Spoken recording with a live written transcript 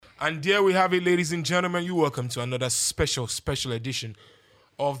And there we have it, ladies and gentlemen. You're welcome to another special edition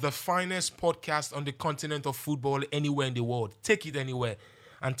of the finest podcast on the continent of football anywhere in the world. Take it anywhere.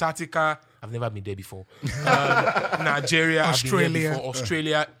 Antarctica, I've never been there before. Nigeria, Australia. I've been there before.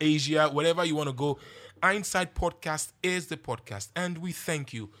 Australia, Asia, wherever you want to go. Inside Podcast is the podcast. And we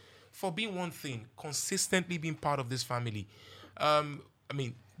thank you for being one thing, consistently being part of this family.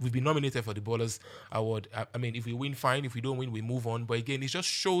 We've been nominated for the Ballers Award. If we win, fine. If we don't win, we move on. But again, it just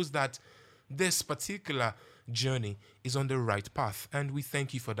shows that this particular journey is on the right path. And we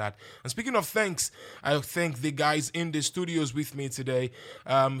thank you for that. And speaking of thanks, I thank the guys in the studios with me today.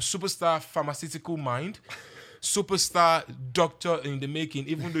 Superstar Pharmaceutical Mind. Superstar Doctor in the making,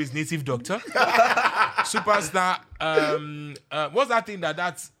 even though he's native doctor. Superstar, what's that thing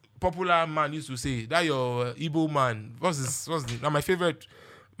that popular man used to say? That your Igbo man. Now my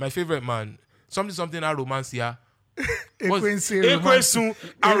favorite man. Something Aromancia. Ekwensu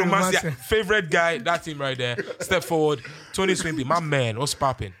Aromancia. Favorite guy. That's him right there. Step forward. Tony Swimpy. My man. What's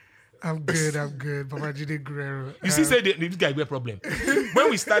popping? I'm good. Babajide Guerrero. You see, say this guy be a problem.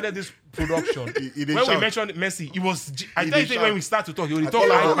 When we started this production, when we mentioned Messi, it was. I tell you, when we start to talk, he only talk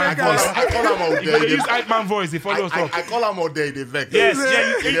Altman voice. I call him all day. He use Altman voice. They follow us up. I call him all day. They vex. Yes,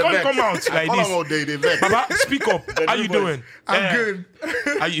 you can't come out I like call this. him all day. They vex. Baba, speak up. How you doing? I'm good.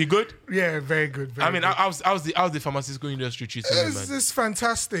 Are you good? Yeah, very good. Very good. How's the pharmaceutical industry treating you, man? It's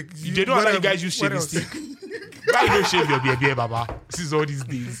fantastic. They don't allow you guys use shaving stick. Why you don't shave your beard, Baba? This is all these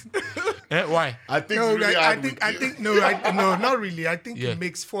days. Why? I think No, it's really hard with I you. think no, not really. I think it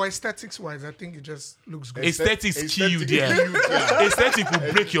makes, for aesthetics wise, I think it just looks good. Aesthetics kill you there. yeah. Aesthetic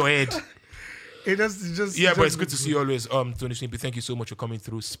will break your head. It just Yeah, but it's good looks to see you always. Tony Snippy, thank you so much for coming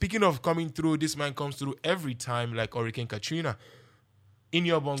through. Speaking of coming through, this man comes through every time like Hurricane Katrina. In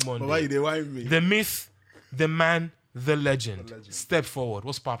your bong Monday. Why they whine me? The myth, the man, the legend. Step forward.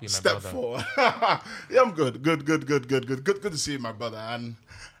 What's popping, my Step brother? forward. Yeah, I'm good. Good to see you, my brother. And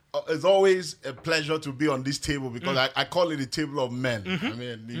it's always a pleasure to be on this table because I call it a table of men. I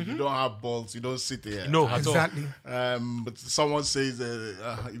mean, if you don't have balls, you don't sit here. No, at all. exactly. But someone says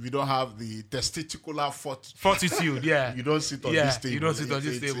if you don't have the testicular Fortitude, yeah. you don't sit on Yeah, this table. you don't sit on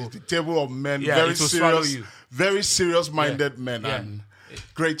this table. It's the table of men, Yeah, very it will swallow serious, you. very serious-minded men, Yeah. and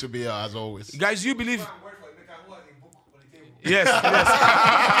great to be here as always. Guys, you believe... Yes.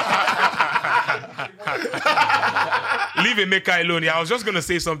 Leave Emeka alone. Yeah, I was just going to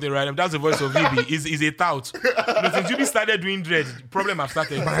say something, right? That's the voice of Vibi. He's a tout. But since Vibi started doing dread, problem have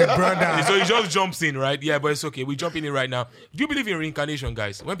started. My brother. So he just jumps in, right? Yeah, but it's okay. We're jumping in right now. Do you believe in reincarnation,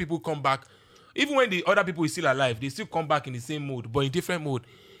 guys? When people come back, even when the other people is still alive, they still come back in the same mode, but in different mode.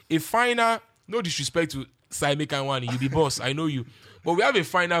 A final, no disrespect to Saimeka and Wani, you be boss, I know you. But we have a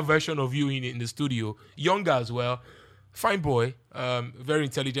final version of you in the studio, younger as well. Fine boy, very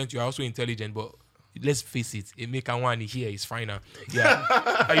intelligent. You're also intelligent, but let's face it, Emeka Wani here is finer. Yeah.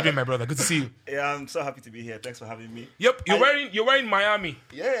 How you doing, my brother? Good to see you. Yeah, I'm so happy to be here. Thanks for having me. Yep, you're wearing Miami.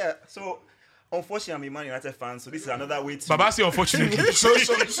 Yeah. So, unfortunately, I'm a Man United fan, so this is another way to. Baba say unfortunately. So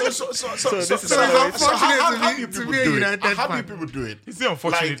this is how do to be a United How do fan. people do it? He say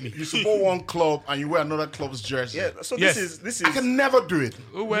unfortunately. Like, you support one club and you wear another club's jersey. Yeah. So Yes. this is. I can never do it.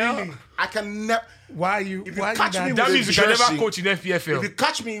 Oh, well, Really? I can never. Why you catch me that with means a you can jersey. never coach in If you FPFL.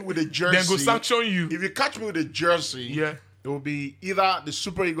 catch me with a jersey, Then go sanction you. If you catch me with a jersey, Yeah. it will be either the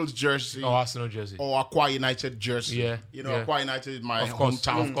Super Eagles jersey Oh, Arsenal jersey. or Aqua United jersey. Yeah, You know, yeah. Aqua United is my Of course,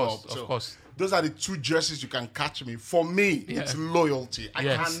 hometown of course, club. of course. Those are the two jerseys you can catch me. For me, it's loyalty. I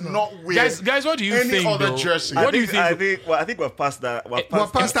Yes. cannot wear Guys, what do you any think? other Though? jersey. What do you think? I think we're past that. We're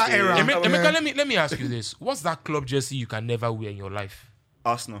past that era. Emeka, let me ask you this: what's that club jersey you can never wear in your life?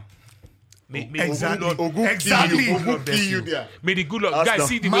 Arsenal. May Exactly. the good Lord- Exactly. May the good Lord bless Kill you you. there. May the good Lord, Arsenal. guys,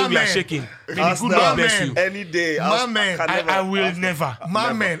 see the My way we are man. shaking. May the good Arsenal. Lord bless Man. you. Any day. My Arsenal man. can never- I will Arsenal. never.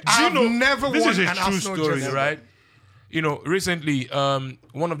 My man, Do you I've know never this won is a an true Arsenal story, jersey. right? You know, recently,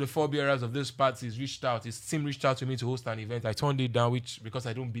 one of the forebearers of this party reached out. His team reached out to me to host an event. I turned it down, because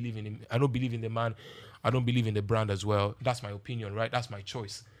I don't believe in him. I don't believe in the man. I don't believe in the brand as well. That's my opinion, right? That's my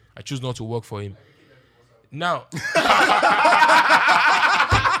choice. I choose not to work for him. Now,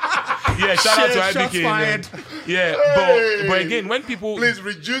 yeah, shout out to Shots IBK. fired. Yeah, Hey. but again, when people Please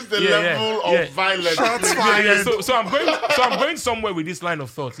reduce the Yeah, level yeah. of violence. Shots please. fired. so I'm going somewhere with this line of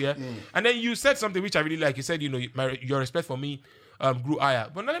thought, yeah. And then you said something which I really like. You said, your respect for me grew higher.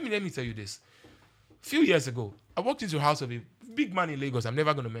 But now let me tell you this. A few years ago, I walked into the house of a big man in Lagos. I'm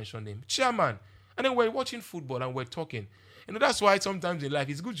never going to mention him, chairman. And then we're watching football and we're talking. That's why sometimes in life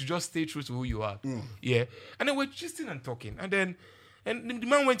it's good to just stay true to who you are. Yeah. And then we're gisting and talking. And the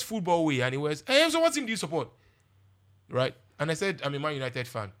man went football way and he was, hey, so what team do you support? Right? And I said, I'm a Man United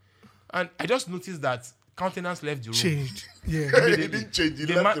fan. And I just noticed that countenance left the room. Changed. Yeah. He didn't change. He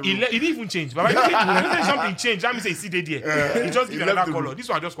left the room. He didn't even change. But when something changed, that means he see there. He just give you left another the color. room. This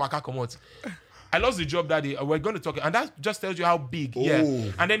one just waka come out. I lost the job that day. We're going to talk, and that just tells you how big. Yeah.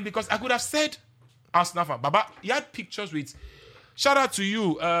 And then because I could have said Arsenal fan, Baba, he had pictures with. Shout out to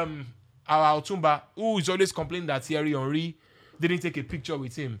you, our Otumba, who is always complaining that Thierry Henry didn't take a picture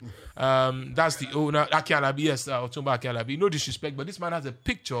with him. That's the owner, Aki Alabi, yes, Otumba Aki Alabi. No disrespect, but this man has a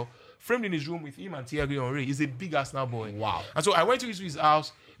picture framed in his room with him and Thierry Henry. He's a big Arsenal boy. Wow. And so I went to his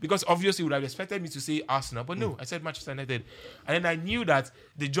house because obviously he would have expected me to say Arsenal, but no, I said Manchester United. And then I knew that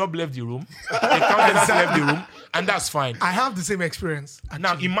the job left the room, the countenance left the room, and that's fine. I have the same experience.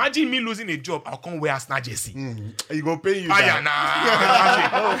 Now imagine me losing a job, I'll come wear Arsenal jersey. You go pay you Ah,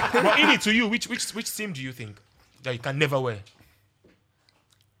 that. yeah, nah. But in it to you, which team do you think that you can never wear?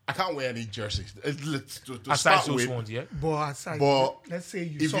 I can't wear any jerseys. To Aside start those with, ones, yeah. but let's say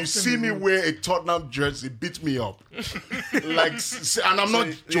you if you see me wear a Tottenham jersey, beat me up. And I'm not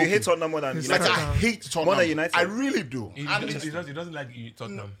You joking. hate Tottenham more than It's Like, United. I hate Tottenham. More than United. I really do. He And doesn't like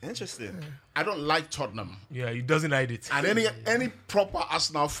Tottenham. Interesting. I don't like Tottenham. Yeah, he doesn't like it. And any proper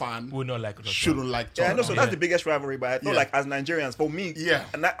Arsenal fan Would not like Tottenham. shouldn't like Yeah, I Tottenham. know. So that's the biggest rivalry, but I feel Yeah. like as Nigerians, for me, Yeah.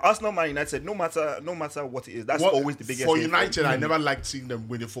 and Arsenal, Man United, no matter what it is, that's always the biggest. For thing United, I never liked seeing them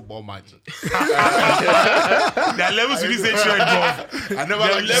win a football match. There are levels to this hatred, bro. I never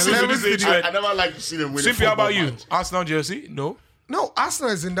There are liked levels seeing to them. this hatred. I never liked to see them win a Simply, football how about you? match. Arsenal jersey? No. No,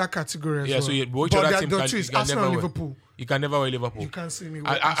 Arsenal is in that category as Yeah, well. so which but other there team are can, two. you It's can Arsenal never and wear? Liverpool. You can never wear Liverpool. You can't see me with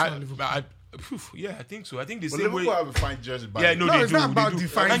Arsenal and Liverpool. Yeah, I think so. I think the But same Liverpool way. have a fine jersey. by Yeah, the no, way. No, they it's do. not they about do.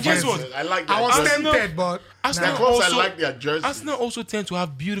 defining And guess jerseys. what? I like I was that jersey. tempted, but Arsenal Because I also, like their jersey. Arsenal also tend to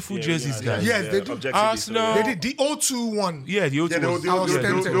have beautiful jerseys, guys. Yes, they do. Objectively, Arsenal- they did the 0-2 one. Yeah, the O2 Yeah, was, I was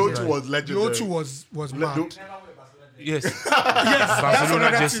tempted. the O2 was The legendary. 0-2 was mad. yes. Yes, Barcelona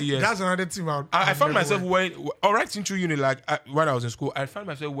another jersey, team, yes. that's another team. I found myself wearing, all right, into uni, like when I was in school, I found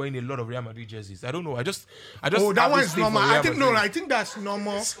myself wearing a lot of Real Madrid jerseys. I don't know. I just. Oh, that have one this is thing for normal. Real I think Madrid. I think that's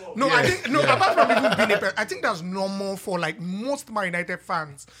normal. No, Yeah. I think apart from even being I think that's normal for like most Man United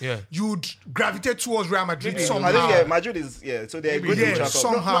fans. Yeah. You'd gravitate towards Real Madrid somehow. I think Madrid is so they're good Yeah, in each other.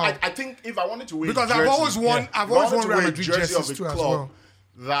 somehow. I think if I wanted to wear Because a jersey, I've always worn if I wanted to Real wear a Madrid jersey of jerseys a too as club well.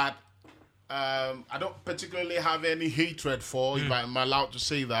 that I don't particularly have any hatred for, if I'm allowed to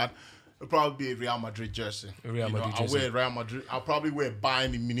say that. It'll probably be a Real Madrid jersey. A Real Madrid I'll jersey. wear a Real Madrid. I'll probably wear a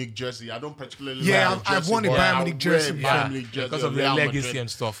Bayern Munich jersey. I don't particularly Yeah, like a I've jersey, worn a but Bayern I'll Munich wear jersey, a yeah. Bayern Munich jersey Because of of their Real legacy Madrid. and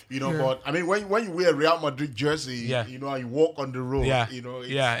stuff. You know, but I mean, when you wear a Real Madrid jersey, Yeah. you know, and you walk on the road, Yeah. you know, it's-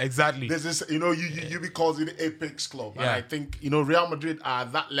 Yeah, exactly. There's this, you know, you be called the Apex Club, and Yeah. I think Real Madrid are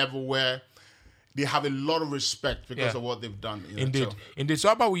at that level where they have a lot of respect because Yeah. of what they've done. You know, Indeed, so- indeed. So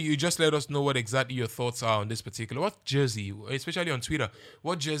how about you just let us know what exactly your thoughts are on this particular. What jersey, especially on Twitter,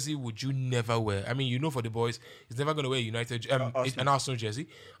 what jersey would you never wear? I mean, you know, for the boys, he's never going to wear an Arsenal jersey.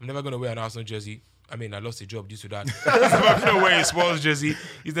 I'm never going to wear an Arsenal jersey. I mean, I lost a job due to that. He's never going to wear a Spurs jersey.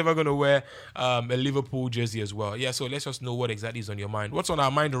 He's never going to wear a Liverpool jersey as well. Yeah, so let's just know what exactly is on your mind. What's on our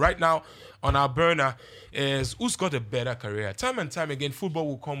mind right now on our burner is who's got a better career. Time and time again, football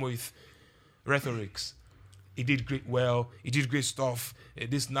will come with rhetorics. He did great he did great stuff.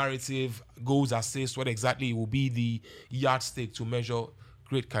 This narrative, goals, assists, what exactly will be the yardstick to measure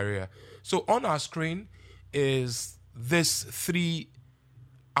great career. So on our screen is this 3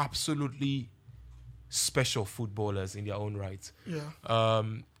 absolutely special footballers in their own right. Yeah.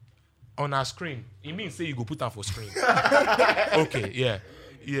 On our screen, it means say you go put them for screen. Okay,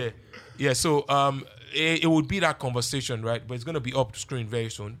 yeah. So it would be that conversation, right? But it's going to be up to screen very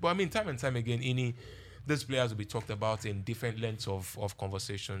soon. But I mean, time and time again, these players will be talked about in different lengths of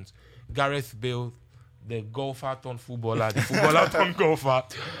conversations. Gareth Bale, the golfer turned footballer, the footballer turned golfer.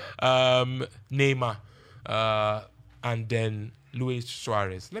 Neymar, and then Luis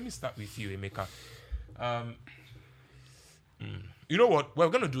Suarez. Let me start with you, Emeka. You know what? We're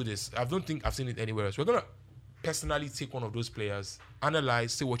going to do this. I don't think I've seen it anywhere else. We're going to personally take one of those players,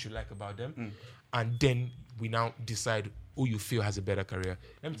 analyze, say what you like about them, and then we now decide who you feel has a better career.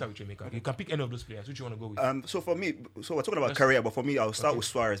 Let me start with you, Emeka. You can pick any of those players. Which you want to go with? So for me, we're talking about career, but for me, I'll start with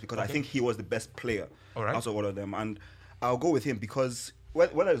Suarez because I think he was the best player All right. out of all of them, and I'll go with him because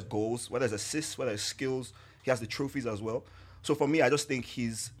whether it's goals, whether it's assists, whether it's skills, he has the trophies as well. So for me, I just think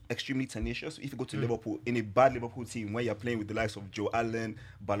he's extremely tenacious. If you go to Liverpool, in a bad Liverpool team, where you're playing with the likes of Joe Allen,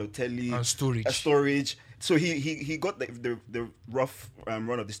 Balotelli, and Sturridge. So he got the rough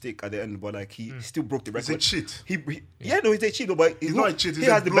run of the stick at the end, but like he still broke the record. He's a cheat. He's a cheat, but he's not a cheat. He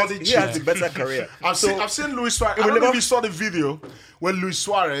has the better career. I've seen Luis Suarez. I don't know if you saw the video when Luis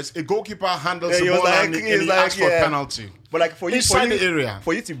Suarez, a goalkeeper, handles the ball and he asked for a penalty. But like for you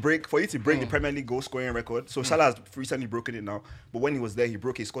to break the Premier League goal scoring record. So Salah has recently broken it now. But when he was there,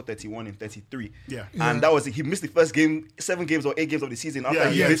 he scored 31 in 33. Yeah. And that was he missed the first 7 games or 8 games of the season after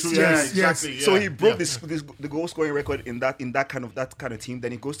he missed. Exactly. So he broke the goal scoring record in that kind of team.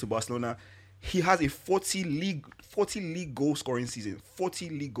 Then he goes to Barcelona. He has a 40 league goal scoring season. 40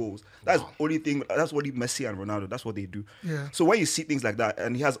 league goals. That's only Messi and Ronaldo. That's what they do. Yeah. So when you see things like that,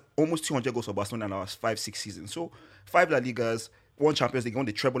 and he has almost 200 goals for Barcelona in our 5-6 seasons. So 5 La Ligas, 1 Champions League, won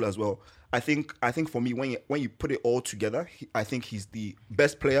the treble as well. I think for me, when you put it all together, I think he's the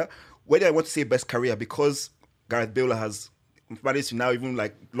best player. Whether I want to say best career, because Gareth Bale has managed to now even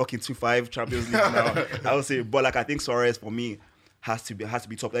like lock into 5 Champions League now. I would say, but like I think Suarez for me has to be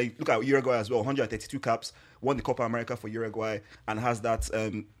top. Like, look at Uruguay as well, 132 caps, won the Copa America for Uruguay, and has that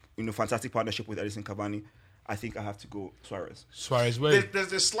fantastic partnership with Edinson Cavani. I think I have to go Suarez.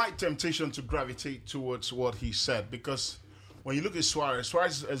 There's a slight temptation to gravitate towards what he said, because when you look at Suarez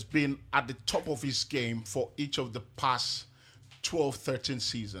has been at the top of his game for each of the past 12, 13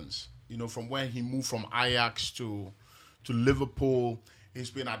 seasons. From when he moved from Ajax to Liverpool, he's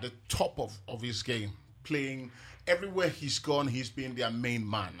been at the top of his game, playing. Everywhere he's gone, he's been their main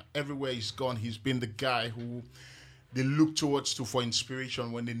man. Everywhere he's gone, he's been the guy who they look towards for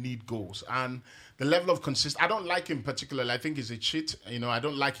inspiration when they need goals. And the level of consistency, I don't like him particularly. I think he's a cheat. I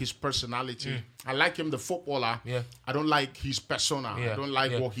don't like his personality. I like him, the footballer. Yeah. I don't like his persona. Yeah. I don't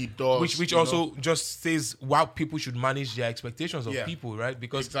like what he does. Which also just says why people should manage their expectations of people, right?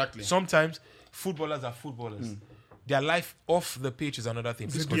 Because sometimes footballers are footballers. Their life off the pitch is another thing.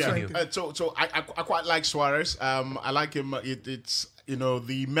 Please continue. So I quite like Suarez. I like him. It's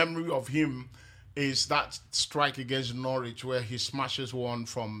the memory of him is that strike against Norwich where he smashes one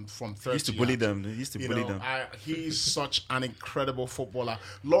from 30 He used to bully them. He's such an incredible footballer.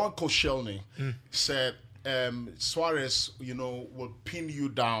 Lauren Koscielny said Suarez, will pin you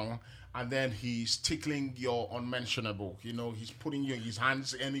down. And then he's tickling your unmentionable. He's putting his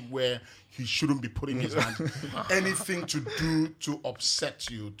hands anywhere he shouldn't be putting his hands. Anything to do to upset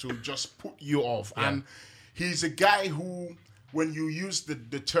you, to just put you off. Yeah. And he's a guy who, when you use the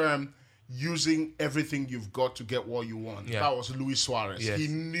term, using everything you've got to get what you want. Yeah. That was Luis Suarez. Yes. He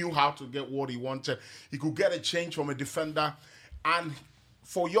knew how to get what he wanted. He could get a change from a defender. And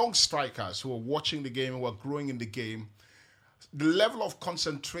for young strikers who are watching the game, who are growing in the game, the level of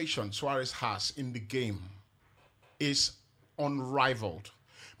concentration Suarez has in the game is unrivaled.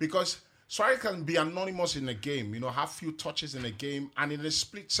 Because Suarez can be anonymous in a game, have few touches in a game, and in a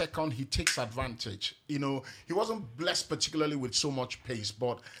split second, he takes advantage. He wasn't blessed particularly with so much pace,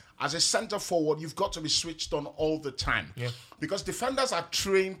 but as a center forward, you've got to be switched on all the time. Yeah. Because defenders are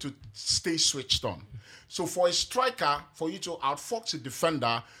trained to stay switched on. So for a striker, for you to outfox a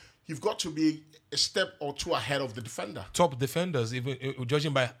defender, you've got to be a step or two ahead of the defender. Top defenders, even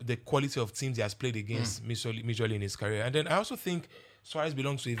judging by the quality of teams he has played against majorly in his career. And then I also think Suarez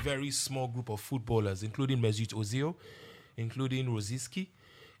belongs to a very small group of footballers, including Mesut Ozil, including Rosicky,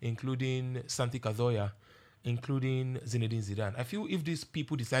 including Santi Cazorla, including Zinedine Zidane. I feel if these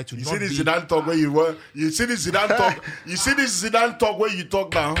people decide to see this Zidane talk where you were, you see this Zidane talk where you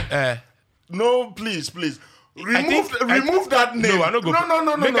talk now. No, please. Remove that name. No, I'm not going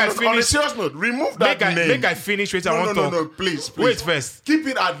No. On a serious note, remove that name. Make I finish. Wait, I want to talk. No, please. Wait first. Keep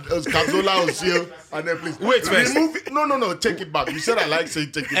it at Cazorla, Ozil, and then please. Wait first. Remove it. No. Take it back. You said I like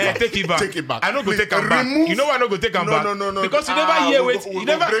saying take it back. Take it back. Take it back. I don't go take them back. You know why I don't go take them back? No. Because you never hear wait.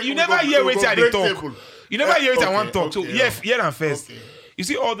 You never hear wait at the talk. You never hear it at one talk. So hear them first. You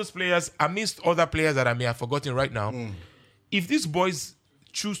see all those players, amidst other players that I may have forgotten right now, if these boys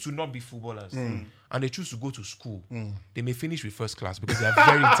choose to not be footballers and they choose to go to school, they may finish with first class because they are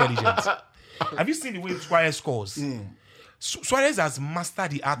very intelligent. Have you seen the way Suarez scores? Suarez has mastered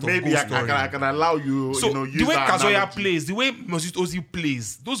the art of goal scoring. Maybe I can allow you, so use the way Cazorla analogy. plays, the way Mesut Ozil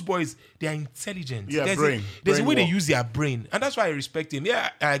plays, those boys, they are intelligent. Yeah, there's a way they use their brain. And that's why I respect him. Yeah,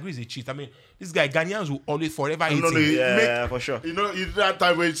 I agree he's a cheat. I mean, this guy, Ghanaians will always forever hate him. Yeah, for sure. That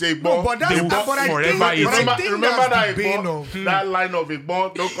time when you say, but remember that line of it,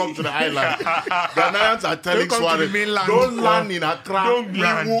 don't come to the island. Ghanaians are telling Suarez, don't land in Accra. Don't we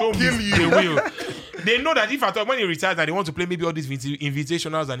will kill you. They will. they know that if at all when he retires and they want to play maybe all these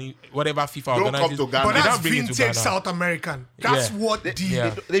invitationals and whatever FIFA Don't organizes, come to Ghana. But they that's don't bring it to vintage Ghana. South American. That's Yeah. what They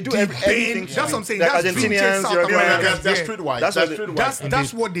do the everything. That's what I'm saying. Like That's Argentinians, vintage South European American. That's Yeah. streetwise. That's That's what- streetwise.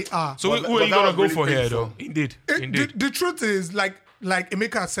 That's what they are. So But who are you that gonna was go really for here, painful. though? Indeed. The truth is, like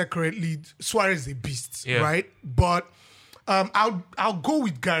Emeka said correctly, Suarez is a beast, Yeah. right? But I'll go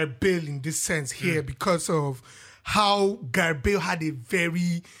with Gareth Bale in this sense here because of how Gareth Bale had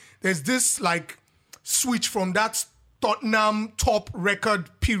there's this like switch from that Tottenham top record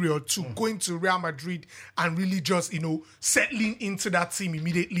period to going to Real Madrid and really just, settling into that team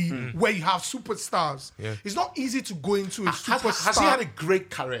immediately where you have superstars. Yeah. It's not easy to go into a superstar. Has he had a great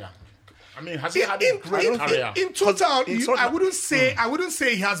career? I mean, has he had a great career? In total, it's not- I wouldn't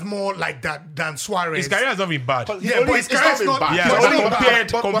say he has more like that than Suarez. His career has not been bad. Yeah, but his career's been not bad. Yeah, but but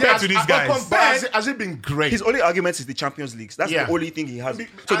only compared to these guys. Has it been great? His only argument is the Champions Leagues. That's Yeah. the only thing he has. And-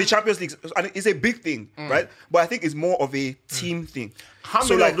 So the Champions Leagues, and it's a big thing, right? But I think it's more of a team thing. How So,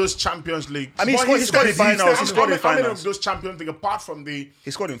 many like, of those Champions League? I mean, he scored in finals. He scored in How many finals. of those Champions League, apart from the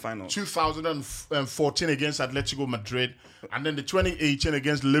He scored in finals. 2014 against Atletico Madrid and then the 2018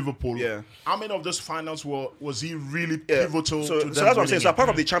 against Liverpool? Yeah. How many of those finals was he really pivotal So to them that's what I'm saying. winning So it? apart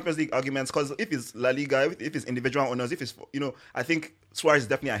from the Champions League arguments, because if it's La Liga, if it's individual honors, if it's I think Suarez is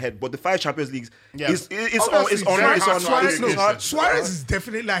definitely ahead. But the 5 Champions Leagues is Obviously, on. very It's hard on. Suarez It's hard. Suarez is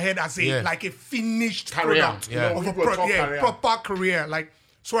definitely ahead as a finished Career. product Yeah. of a People talk career. proper career. Like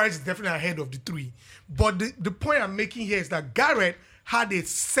Suarez is definitely ahead of the 3. But the point I'm making here is that Gareth had a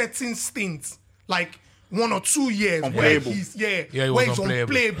certain stint, like 1 or 2 years where Unplayable. he's was where he's unplayable.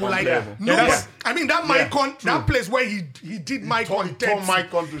 unplayable. Like Unplayable. no, Yeah, that's- I mean that Maicon, that place where he did Maicon, tore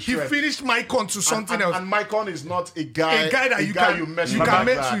Maicon to he shreds. finished Maicon to something else. And Maicon is not a guy that you can mess you with can like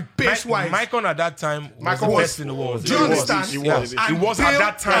mess that. with pace wise. Maicon at that time was Maicon the was- best in the world. Do you understand? He was. He was at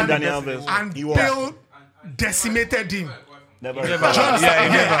that time. Dani Alves. And He was. Bale decimated him. Never.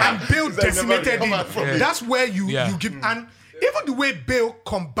 Yeah, and Bale They decimated never him. come from it. That's where you Yeah. give, and even the way Bale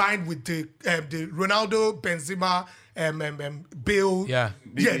combined with the Ronaldo, Benzema, Bale, Yeah.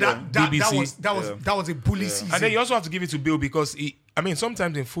 that BBC. was a bully season. And then you also have to give it to Bill because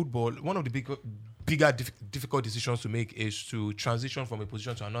sometimes in football, one of the bigger difficult decisions to make is to transition from a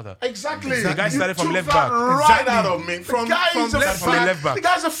position to another. Exactly. The guy You started from took left that back. Right Exactly. out of me. From The left back. The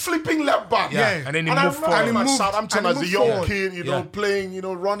guy's a flipping left back. Yeah. And then he I moved remember forward. him at moved- Southampton and he as a moved young forward. kid, Yeah. playing,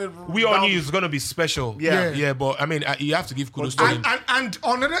 running. We all down- knew it's going to be special. Yeah. But you have to give kudos to him. And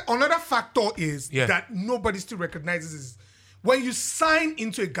another factor is Yeah. that nobody still recognizes is when you sign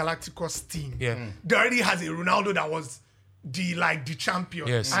into a Galacticos team, Yeah. there already has a Ronaldo that was the champion,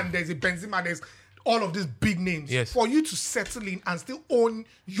 Yes. and there's a Benzema, there's all of these big names. Yes. For you to settle in and still own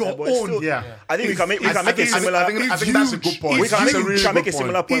your But it's own, still- Yeah. I think we can make I a think- similar. I think that's a good point. It's We can huge. make, we It's can a make a good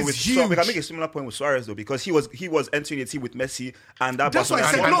similar point with It's we can huge. make a similar point with Suarez though because he was entering a team with Messi and that That's what I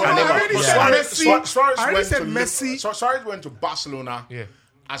Barcelona- said. and I Neymar. already Yeah. said Messi. Suarez I already went said to Messi. Suarez went to Barcelona Yeah.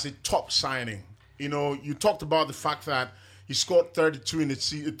 as a top signing. You talked about the fact that he scored 32 in the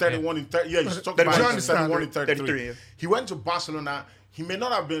season, 31 in 30. Yeah, you talked about Do you it, understand? 31 in 33. 33, yeah. He went to Barcelona. He may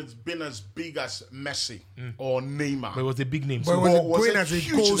not have been as big as Messi or Neymar. But it was a big name. But So was But going as a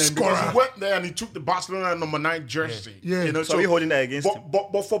huge goal name because scorer. He went there and he took the Barcelona number 9 jersey. Yeah. So are we holding that against him?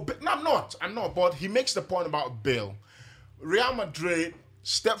 But for no, I'm not. But he makes the point about Bale. Real Madrid,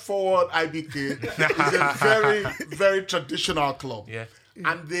 step forward, IBK is a very, very traditional club. Yeah.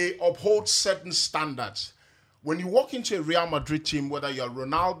 And they uphold certain standards. When you walk into a Real Madrid team, whether you're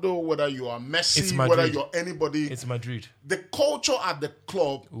Ronaldo, whether you are It's Messi, Madrid. whether you're anybody, it's Madrid. the culture at the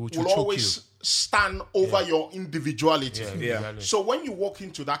club Which will will choke always you. stand over your individuality. Yeah. Exactly. So when you walk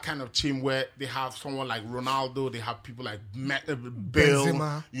into that kind of team where they have someone like Ronaldo, they have people like Bale,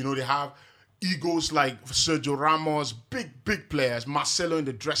 Benzema. they have egos like Sergio Ramos, big players, Marcelo in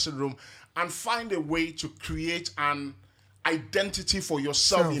the dressing room, and find a way to create an identity for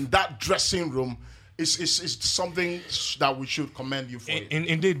yourself in that dressing room is something that we should commend you for.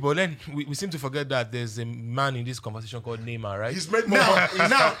 Indeed, but then we seem to forget that there's a man in this conversation called Neymar, right? He's made more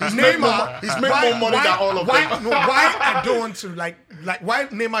Now, Neymar, he's made more money than all of them. Why I don't want to like why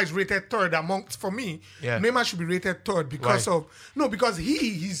Neymar is rated third amongst for me? Yeah. Neymar should be rated third because Why? because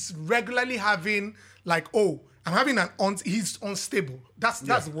he's regularly having I'm having he's unstable. That's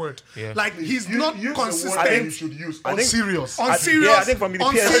the word. Yeah. Like he's Use not the word that consistent. you should use. I think- Serious. On serious, I think for me the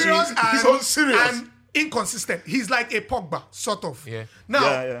on PSG serious, he's on serious. and inconsistent. He's like a Pogba, sort of. Yeah.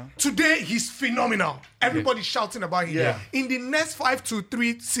 Now, today he's phenomenal. Everybody's shouting about him. Yeah. In the next 5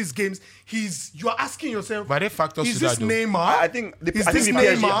 to 6 games, you're asking yourself, But there are factors is to this that, though. Neymar? I think the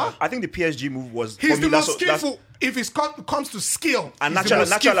Neymar? PSG move was He's for the me, most that's- skillful. If it comes to skill And he's the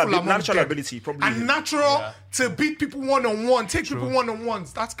most skillful among natural them. ability, probably. And natural to beat people one-on-one, take people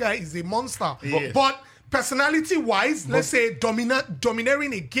one-on-ones. That guy is a monster. But personality-wise, let's say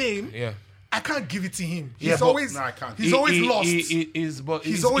domineering a game, I can't give it to him. He's but- always, No, I can't. he's always lost. He's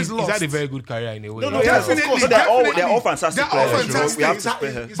always He's had lost. a very good career in a way. No, Yeah, of course. definitely. they're all definitely. fantastic They're all players, you know, fantastic. we have to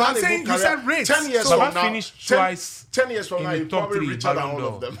spare her. But I'm saying you said rates. 10 years So- from Baba now, finished 10 twice 10 years from in now, the he's top probably 3 richer than Ballon all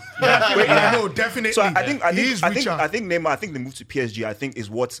d'Or. of them. No, definitely. So I think he is richer. Neymar. I think the move to PSG, I think, is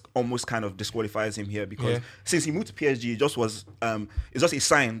what almost kind of disqualifies him here because since he moved to PSG, it just was it's just a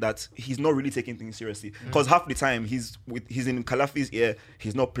sign that he's not really taking things seriously. Because half the time he's in Khalafi's ear,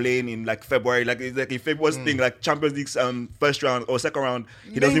 he's not playing in like February, like it's like a February thing, like Champions League's first round or second round.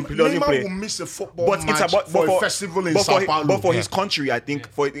 He doesn't Neymar play. will miss a football match for a festival in but Sao for, Paulo. but for his country, I think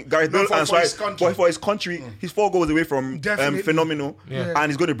for Gareth Bale for and his Suarez, country. but for his country, he's 4 goals away from Definitely. phenomenal,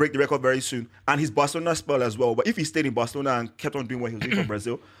 and he's going to break the record very soon. And his Barcelona spell as well. But if he stayed in Barcelona and kept on doing what he was doing for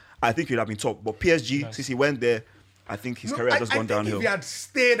Brazil, I think he'd have been top. But PSG, since he went there, I think his career has just gone I think downhill. if he had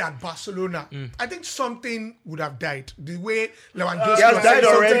stayed at Barcelona, I think something would have died. The way Lewandowski He has was died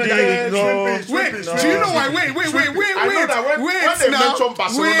saying already. something No. Wait, do you know why? Wait. I know that when they mention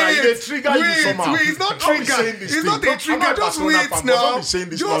Barcelona, they trigger you somehow. Wait, it's not Don't be trigger. saying this It's thing. not a I'm trigger. not Just Barcelona wait fan, but now. don't be saying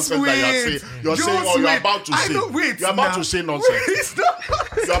this Just nonsense that wait. you're saying or you're about to I say. know, wait. You're about now. to say nonsense. Wait, it's not.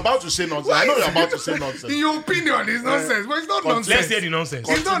 You're about to say nonsense. I know you're about to say nonsense. In your opinion, it's nonsense. But it's not Let's nonsense. Let's hear the nonsense.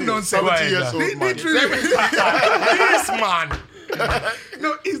 It's not Continue. nonsense. 70 years Why old They man. literally- This man.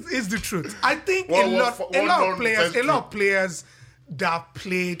 No, it's the truth. I think One a lot of nonsense players that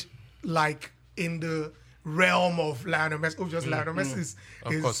played like in the realm of Lionel Messi. Obviously, Lionel Messi is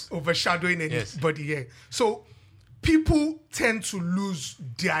course. overshadowing anybody here. So people tend to lose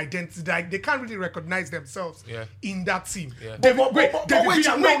their identity. Like, they can't really recognize themselves in that team. Yeah. David, wait, wait, Villa, no,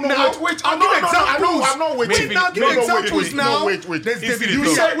 wait no, now. wait. I'll No, give no, examples. I'm not waiting. Wait, now give No, no, wait, examples wait, now. no, wait. There's It's David in the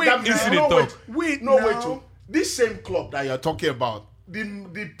Villa. top. Wait, It's in the now. top. Wait, No, now. wait. Oh. This same club that you're talking about, did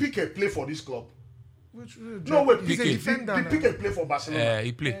Piqué play for this club? No, wait. He's a Piqué. defender Did now. Piqué play for Barcelona?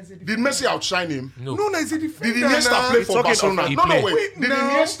 He played. Did Messi outshine him? No. No, he's a defender. Did Iniesta now. play for talking Barcelona? of- he No, played. wait. Wait, Did no.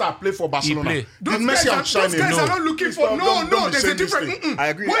 Iniesta play for Barcelona? played. Did Messi outshine him? Those guys No. are not looking Please for don't no. be There's a saying this different. thing. I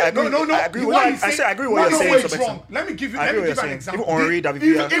agree. Wait, I agree. No. I agree with What what you I say- say. I agree with what you're no, saying. wait, to some wrong. extent. Let me give you I agree an with what you're example. saying. Even Henri, David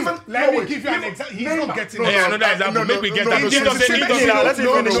Villa. Let me give you an example. He's not getting it. Yeah, another example. Make me get that. He doesn't- he doesn't- Now, let's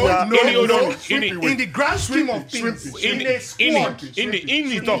No, finish that. In the grand scheme of things, in a squad,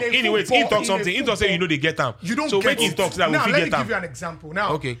 he talk something. He talk say you know they get them. you don't so get make him it. talk so that we Now, fit let get me give you them. an example. Now,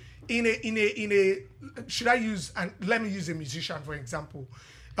 Okay. in a should I use and let me use a musician for example.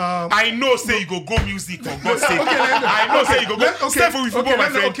 I know say you go music for God's sake. Okay, I know say you go stay for with football, my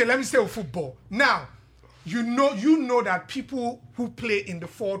friend. Okay, let me stay with football. Now, you know that people who play in the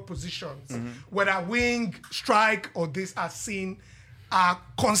forward positions, whether wing, strike, or this are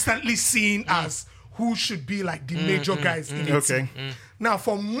constantly seen as who should be like the major guys in the team. Now,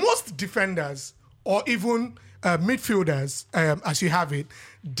 for most defenders or even midfielders, as you have it,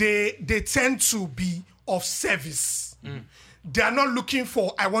 they tend to be of service. They are not looking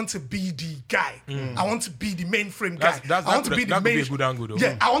for, I want to be the guy. I want to be the mainframe guy. I want to be the that could be main. a good angle, though.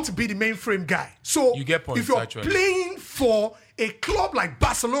 Yeah, I want to be the mainframe guy. So You get points, if you're actually. playing for a club like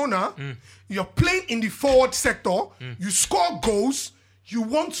Barcelona, you're playing in the forward sector, you score goals, you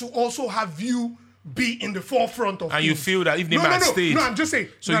want to also have you be in the forefront of And you things. feel that if Neymar had stayed- No, I'm just saying.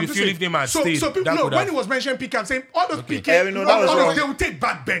 So no, you I'm just feel saying. if Neymar had so, stayed, so people that know could when have- he was mentioning Piqué, I'm saying all those Piqué, Yeah, no, that was wrong. they will take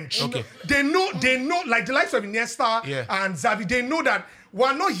back bench. Okay. They know, like the likes of Iniesta and Xavi, they know that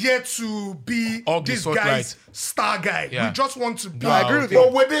we're not here to be Hug the this spotlight. guy's star guy. Yeah. We just want to be. I agree with you.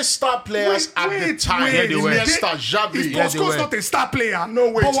 But were they star players at the time? Yeah, they were. Iniesta, Xavi. Yeah, they Bosco's were. not a star player. No,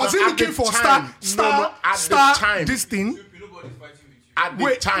 wait, but was he at looking the for time. star, at star, the time. this thing? At the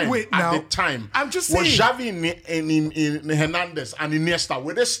Wait, time, now. at the time, I'm just was saying. Xavi in Hernandez and Iniesta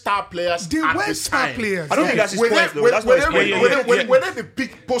were they star players? They at were the star time? players. I don't think that's his Were point, they- though. That's not his were point. they- were they the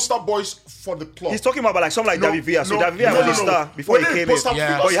big poster boys for the club? He's talking about like something like David Villa. So no, David Villa no, was a no, star no. before Were he they came in. poster Yeah.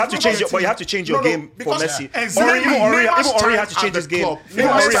 figures? But you have to change your No, no, game for because Messi. Exactly. Even Henri Neymar's had to time change his at the game. club. Even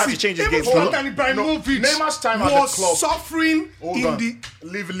Henri had to change his game. Even Zlatan Ibrahimovic Neymar's time at the was club. suffering Hold in on. the.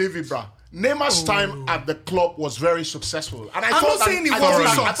 Leave it, bruh. Neymar's time at the club was very successful, and I I'm thought not that, saying he I wasn't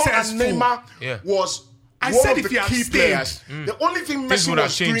thought that successful. Neymar Yeah. was I one said of if the he had key stayed. players. The only thing Things Messi would have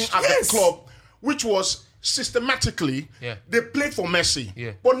was doing changed. at Yes. the club, which was systematically, Yeah. they played for Messi.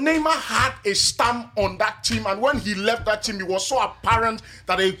 Yeah. But Neymar had a stamp on that team, and when he left that team, it was so apparent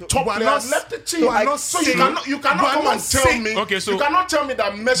that a top We're player not- had left the team. we're not So you saying- cannot we're come not and tell saying- me. Okay, so- you cannot tell me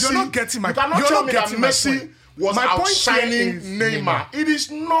that Messi. You're not getting my- You cannot you're tell not me that getting my Messi point. was My point outshining here is Neymar. It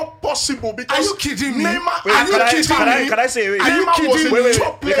is not possible because Are you kidding me? Neymar. Wait, are you can I- kidding can I- me? can I say- wait. Are you Neymar was kidding a me? Wait,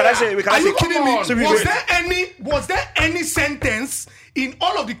 top wait, can I say- player. wait, can I Are say- you kidding me? So we Was wait. there any sentence in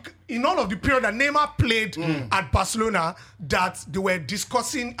all of the period that Neymar played at Barcelona that they were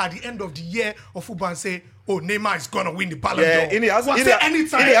discussing at the end of the year of football and say, "Oh, Neymar is gonna win the Ballon Yeah, d'Or"? Ini has Was there any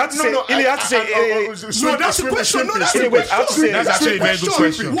time? Ini has to say. No, Ini has to say. No, that's the question. No, that's the Wait, I have to say- question. That's actually a very good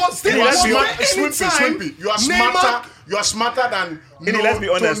question. Was there You are any smart, time Swimpy. You are Neymar- smarter. You are smarter than let's be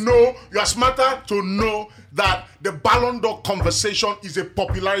honest. You are smarter to know that the Ballon d'Or conversation is a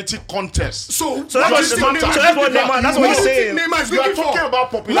popularity contest. So So that's what- do you think so Neymar- that's what Neymar- that's what he's do you think saying. Neymar is You are looking talking for?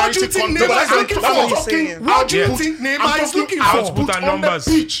 about popularity What do you think contest. Neymar is That's looking what he's for? saying. What do you Output. think I'm Neymar is talking looking output for? Put our on the numbers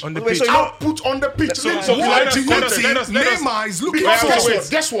pitch. on the Wait, pitch. so you know- Output on the pitch. So What let do us- you let us- think let us- Neymar is looking Because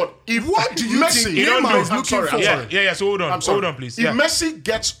for? guess what? If What do you Messi, think You don't Neymar know. is I'm looking sorry, for? I'm sorry. Yeah. So hold on. I'm sorry. Hold on, please. If Yeah. Messi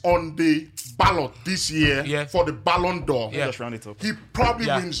gets on the ballot this year Yeah. for the Ballon d'Or, Yeah. Just round it up. he probably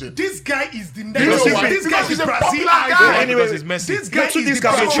Yeah. wins it. This guy is the You next. know why? This guy Because is he's the a Brazil popular icon. guy. Anyway, Because it's Messi. This guy two is things the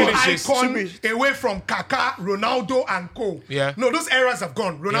can be Brazil true. icon Stupid. away from Kaká, Ronaldo, and co. Yeah. No, those eras have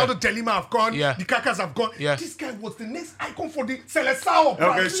gone. Ronaldo, Yeah. Delima have gone. Yeah. The Kakas have gone. Yeah. This guy was the next icon for the Seleção.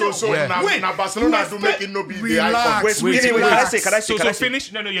 Okay, so Yeah. now Barcelona do make it no be the icon. Relax. Wait, Wait, anyway, wait. can I say? Can I say? So Can I say?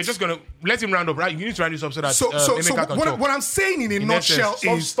 finish. No, you're just gonna let him round up, right? You need to round this up so that So Emeka can talk. what I'm saying in a nutshell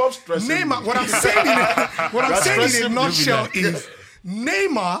essence. is Stop stressing Neymar. me. What I'm saying in a nutshell Moving is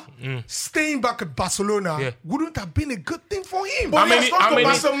Neymar staying back at Barcelona Yeah. wouldn't have been a good thing for him. But How he has many- gone how to many-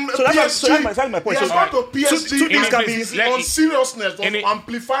 Barcelona, So that's PSG. my point. He has So- gone to PSG. two things can be- His let- unseriousness was any-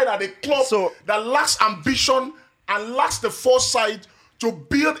 amplified at a club So- that lacks ambition and lacks the foresight to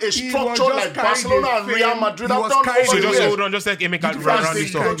build a He was structure just like carried Barcelona the and Real fame. Madrid He have was done carried So over the the just years. hold on. Just let Emeka Different round thing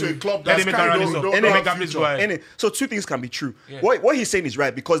this to go up. to a club Let that's Emeka carried round over this up. the Emeka, please future. go ahead. Any, so two things can be true. What he's saying is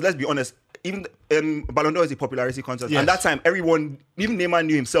right because let's be honest, even Ballon d'Or is a popularity contest, Yes. and that time everyone, even Neymar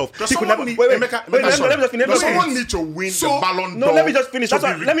knew himself. Does he could someone never. need, Wait, Emeka, let me just finish. does someone Okay. need to win So- the Ballon No, d'Or? let me just finish. to That's be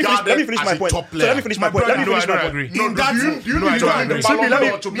what, let me finish regarded my as a point. top So player? let me finish my My point. Let me brother, finish no, I my don't point. agree. No, In that- do you No, need I to don't win the agree. Ballon Let me-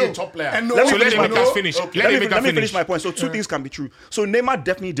 d'Or to be a top player? And no, Let me So let finish my Emeka point. finish. Okay. Let Let me Emeka finish finish. my point. So two things can be true. So Neymar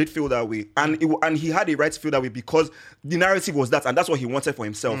definitely did feel that way, and he had a right to feel that way because the narrative was that, and that's what he wanted for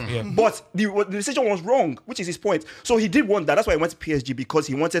himself. Yeah. But the decision was wrong, which is his point. So he did want that. That's why he went to PSG because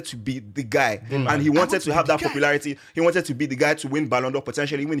he wanted to be the guy, and he wanted to have that popularity. He wanted to be the guy to win Ballon d'Or,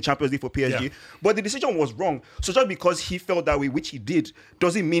 potentially win the Champions League for PSG. Yeah. But the decision was wrong. So just because he felt that way, which he did,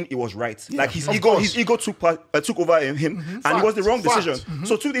 doesn't mean it was right. Like his of ego, course. his ego took over him, and it was the wrong Fact. decision.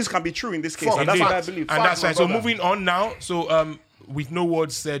 So two things can be true in this case, Fact. and that's what I Indeed. believe. And that's my right. So brother. moving on now. So with no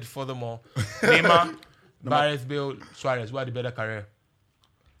words said furthermore, Neymar, Gareth Bale, Suarez, who had the better career?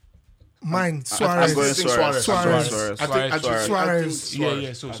 Mine, I'm Suarez. going Suarez. Suarez. I think Suarez.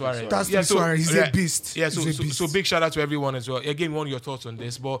 Yeah. So Suarez. That's yeah, the Suarez. He's a beast. Yeah. He's a beast. So big shout out to everyone as well. Again, want your thoughts on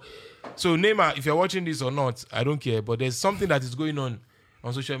this? But so Neymar, if you're watching this or not, I don't care. But there's something that is going on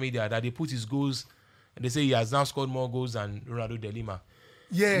social media that they put his goals and they say he has now scored more goals than Ronaldo de Lima.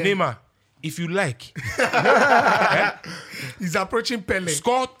 Yeah. Neymar, if you like, He's approaching Pele.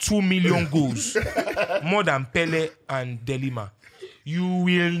 score 2 million goals more than Pele and De Lima. You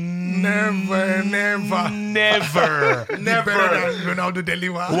will Never. never Better than Ronaldo de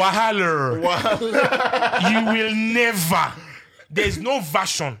Lima. Wahaler. You will never. There's no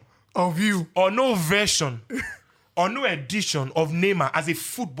version Of you. or no version or no edition of Neymar as a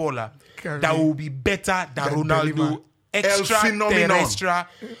footballer Correct. that will be better than Than De Ronaldo. Lima. Extra El Phenomenon. terrestre.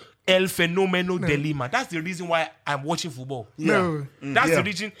 El Fenomeno de Lima. That's the reason why I'm watching football. No. That's Yeah. the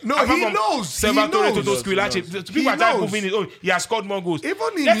reason. No, apart he from knows. Salvatore He knows. Toto Squillaci, the people He are trying to knows. move in. Oh, he has scored more goals. Even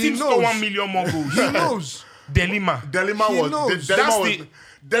if Let he him score knows. 1 million more goals. He knows. De Lima. Delima He was. knows. Delima That's was. the-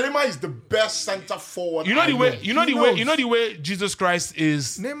 Delima is the best centre forward. You know the I way. You know He the way. knows. You know the way Jesus Christ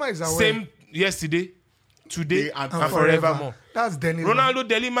is. Neymar is aware. Same yesterday, today, Day and and forevermore. That's Dennis. Ronaldo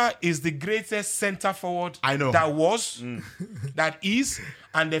de Lima is the greatest centre forward I know. that was, that is,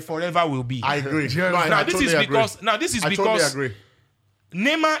 and that forever will be. I agree. Jeremy. No, I now this totally is agree. because I totally because agree.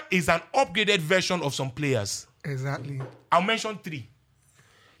 Neymar is an upgraded version of some players. Exactly. I'll mention 3.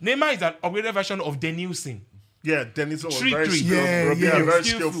 Neymar is an upgraded version of Denilson. Yeah, Dennis was Trick, very trick. skillful. Yeah, Robinho, yeah. very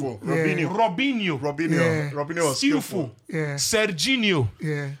Skillful. skillful. Yeah. Robinho. Robinho was skillful. Yeah. Serginho.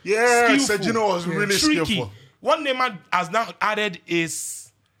 Yeah. Yeah, Skillful. Sergino was really Tricky. skillful. What Neymar has now added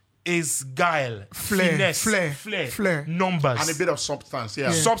is is guile, Flair, finesse, flair. numbers. And a bit of substance, yeah.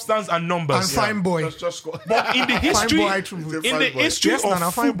 Substance and numbers. And fine boy. Just go. But in the history, boy, True. in the history Yes, of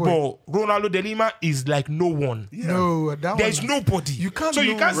Nana, fine boy. football, Ronaldo de Lima is like no one. No, that There's one. nobody. You can't So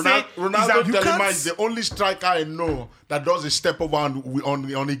you know. can't say Ronaldo he's de a- Lima is the only striker I know that does a step over on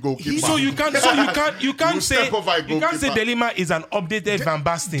the goalkeeper. So you can't You say step over a you can't say goalkeeper. De Lima is an updated Van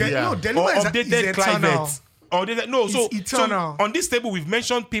Basten. No, De Lima or is updated eternal. Kluivert. Or no, so eternal. on this table we've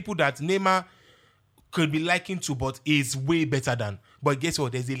mentioned people that Neymar could be likened to, but is way better than. But guess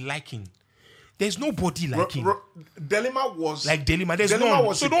what? There's a liking. There's nobody like him. De Lima was Like De Lima. There's De Lima none.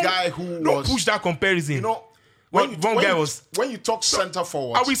 was So a guy who don't was push that comparison. You know, one guy was. when you talk centre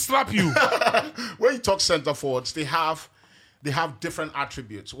forwards, I will slap you. when you talk centre forwards, they have different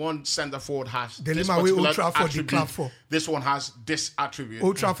attributes. One centre forward has De this Lima, we particular Old Trafford, the attribute. clap for. This one has this attribute.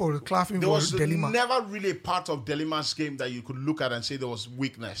 Old Trafford, clapping There for was De Lima. never really a part of De Lima's game that you could look at and say there was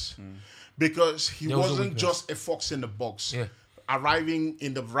weakness. Because he There was no wasn't weakness. just a fox in the box. Yeah. Arriving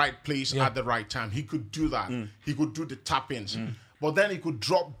in the right place Yeah. at the right time. He could do that. He could do the tap-ins. But then he could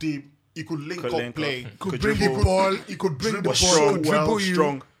drop deep. He could link Could up link play. up. Could Could bring the dribble. ball. He could bring the dribble ball. so Could well, dribble you.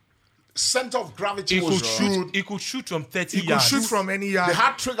 Strong. Center of gravity He was could shoot. good. He could shoot from 30 He could yards. shoot from any They yard.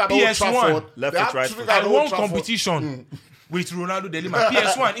 had trick at Old PS1. Trafford. Left They foot, had right trick foot. at I Old won Trafford. competition with Ronaldo de Lima.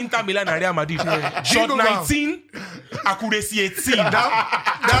 PS1, Inter Milan and Real Madrid. Shot Jingle bell. 19, accuracy 18.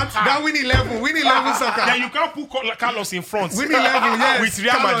 That win 11 soccer. Yeah, you can't put Carlos in front. Win 11, yes. With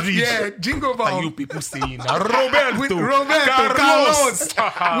Real Carlos, Madrid. Yeah, jingle bell. And you people saying Roberto, Roberto Carlos.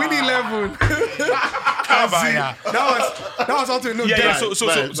 Win 11. Cabaya. That was something. No, Yeah, De- yeah. So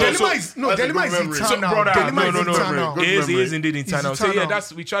Right, De Lima right. is no. That's De a Lima good is memory. So, eternal. brother, De Lima is no. eternal. Good He is memory. indeed eternal. He's So yeah, eternal.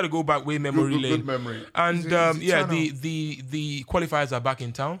 we try to go back way memory lane. Good memory. And He's yeah, eternal. the qualifiers are back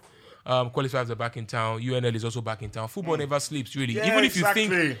in town. Qualifiers are back in town. UNL is also back in town. Football never sleeps, really. Yeah, Even if you exactly.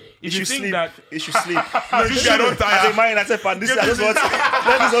 think, if you should think sleep. that It should sleep. No, you should not tire. As a Man United fan, this I just want.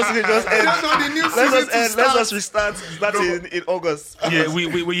 Let this also just end. That's how the new Let's season just to end. start. Let's just restart. Start in August. yeah,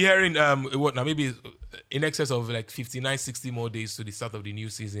 we're hearing what now maybe in excess of like 59, 60 more days to the start of the new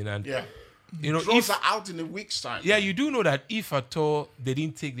season, and Yeah. you know Draws if are out in a week's time. yeah, you do know that if at all they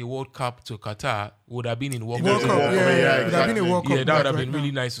didn't take the World Cup to Qatar, would have been in World World Cup. Cup. Yeah, Yeah, it would have exactly. been a World Cup. Yeah, that would have right been now.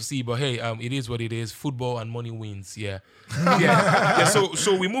 really nice to see. But hey, it is what it is. Football and money wins. Yeah, yeah.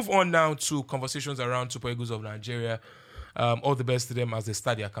 So we move on now to conversations around Super Eagles of Nigeria. All the best to them as they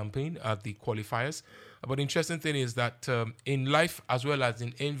start their campaign at the qualifiers. But the interesting thing is that in life, as well as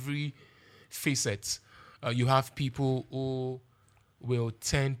in every facet, you have people who will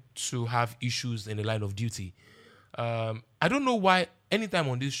tend to have issues in the line of duty. I don't know why. Anytime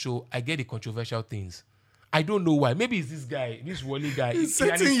on this show, I get the controversial things. I don't know why. Maybe it's this guy, this Wally guy, and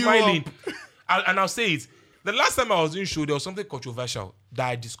setting he's you smiling. And I'll say it. The last time I was doing show, there was something controversial that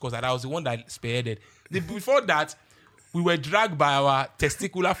I discussed, and I was the one that spearheaded. Before that, we were dragged by our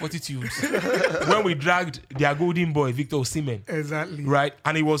testicular fortitudes when we dragged their golden boy, Victor Osimhen. Exactly. Right?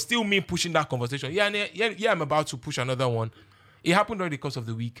 And it was still me pushing that conversation. Yeah, I'm about to push another one. It happened during the course of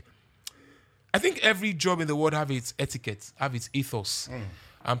the week. I think every job in the world have its etiquette, have its ethos,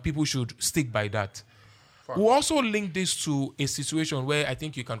 and people should stick by that. We'll also link this to a situation where I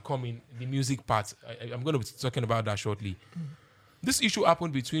think you can come in the music part. I'm going to be talking about that shortly. This issue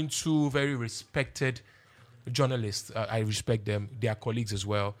happened between two very respected journalists. I respect them. They are colleagues as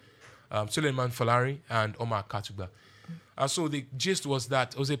well. Suleiman Falari and Omar Katugba. So the gist was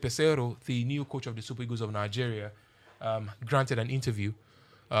that Jose Pesero, the new coach of the Super Eagles of Nigeria, granted an interview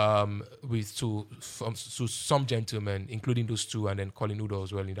to some gentlemen, including those two, and then Colin Udo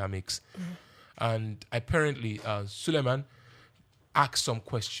as well in that mix. And apparently, Suleiman asked some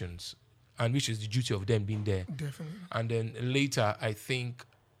questions, and which is the duty of them being there. Definitely. And then later, I think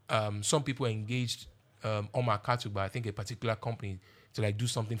some people engaged Omar Katugba, I think a particular company, to like do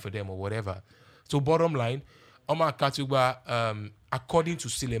something for them or whatever. So bottom line, Omar Katugba, according to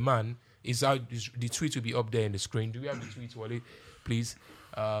Suleiman, the tweet will be up there in the screen. Do we have the tweet, Wale? Please.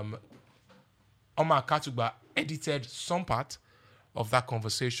 Omar Katugba edited some part of that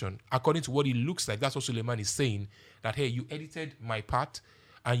conversation according to what it looks like. That's what Suleiman is saying, that hey, you edited my part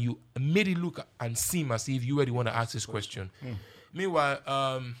and you made it look and seem as if you were the one to ask this question.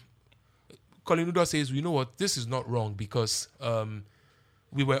 Meanwhile, Colin Udo says, you know what, this is not wrong because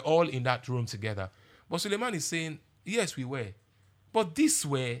we were all in that room together. But Suleiman is saying, yes, we were. But these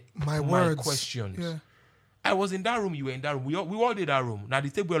were my words. questions. Yeah. I was in that room, you were in that room. We all did that room. Now, the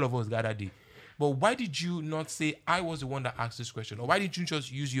table all of us gathered day. But why did you not say I was the one that asked this question? Or why did you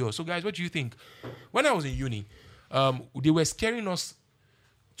just use yours? So, guys, what do you think? When I was in uni, they were scaring us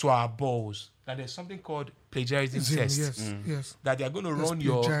to our balls that there's something called plagiarism test. Yes. That they are going to That's run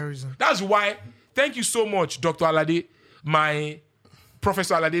your. plagiarism. That's why. Thank you so much, Dr. Alade, my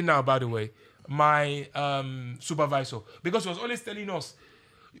Professor Alade now, by the way, my supervisor, because he was always telling us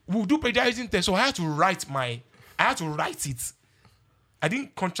we'll do plagiarism test. So I had to write it. I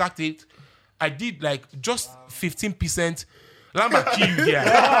didn't contract it. I did like just 15%. Lamba kill you here.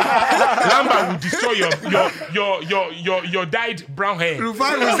 Lamba will destroy your dyed brown hair.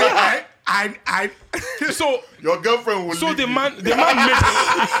 Rufai will say, I. So Your girlfriend will. so leave the you. man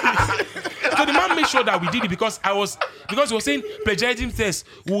made sure that we did it because he was saying plagiarism test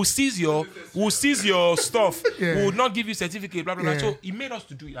will seize your stuff, Yeah. will not give you certificate, blah blah blah. Yeah. So he made us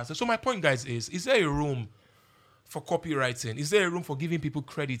to do it. So my point, guys, is there a room for copywriting? Is there a room for giving people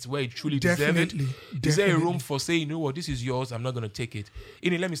credit where it truly deserve it? Definitely. Is there a room Definitely. for saying, you know what, this is yours, I'm not going to take it?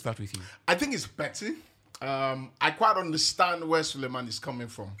 Ini, let me start with you. I think it's petty. I quite understand where Suleiman is coming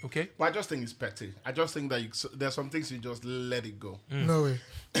from. Okay. But I just think it's petty. I just think that there's some things you just let it go. No way.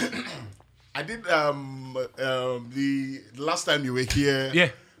 I did the last time you were here. Yeah.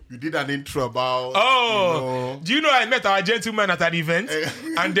 You did an intro about. Oh, do you know I met our gentleman at an event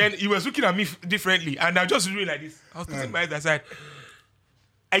and then he was looking at me differently and I just doing like this. I was putting my eyes aside.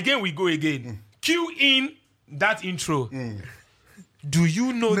 Again, we go again. Cue in that intro. Do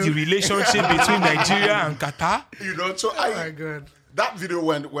you know the relationship between Nigeria and Qatar? So Oh my God. that video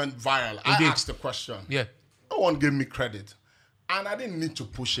went viral. I did. asked the question. Yeah. No one gave me credit. And I didn't need to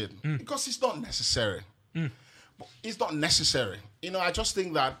push it because it's not necessary. It's not necessary. I just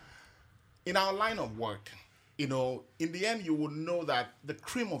think that in our line of work, in the end, you will know that the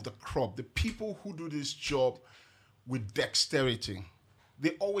cream of the crop, the people who do this job with dexterity,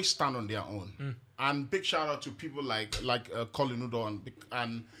 they always stand on their own. And big shout out to people like Colin Udo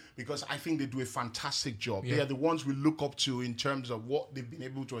and because I think they do a fantastic job. Yeah. They are the ones we look up to in terms of what they've been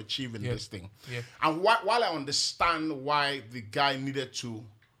able to achieve in this thing. Yeah. And while I understand why the guy needed to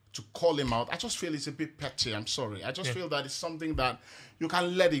call him out, I just feel it's a bit petty. I'm sorry. I just feel that it's something that you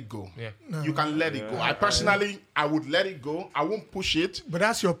can let it go. Yeah. You can let it go. I personally, I would let it go. I won't push it. But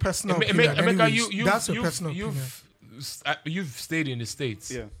that's your personal Emeka, opinion. Anyways. That's your personal opinion. you've stayed in the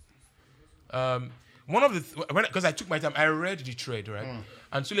States. Yeah. One of the because I took my time, I read the trade, right?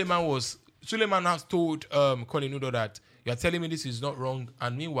 And Suleiman has told Colin Udo that you are telling me this is not wrong,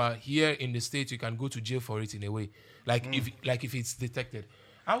 and meanwhile here in the States you can go to jail for it in a way, if it's detected.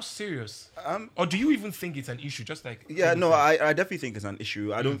 How serious? Or do you even think it's an issue? Just like Yeah, no, I definitely think it's an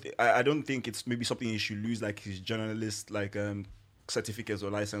issue. I don't think it's maybe something you should lose like his journalist certificates or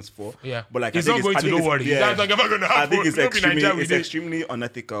license for. Yeah, but like it's I not think going to. Don't worry, that's not ever going to happen. I think it's Don't be Nigeria with it. extremely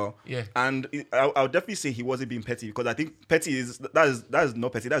unethical. Yeah. And I would definitely say he wasn't being petty because I think petty is not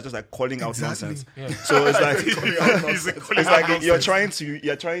petty. That's just like calling out Exactly. nonsense. Yeah. So it's like it's like nonsense.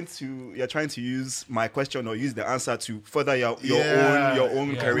 you're trying to use my question or use the answer to further your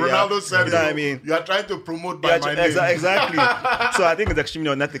own career. Ronaldo said, you know what I mean? You are trying to promote by my name. Exactly. So I think it's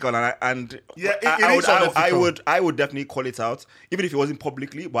extremely unethical, and Yeah, I it is unethical. I would definitely call it out, even if it wasn't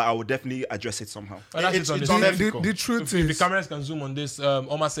publicly, but I would definitely address it somehow. Well, that's It's it on this. unethical. The truth If the is, cameras can zoom on this,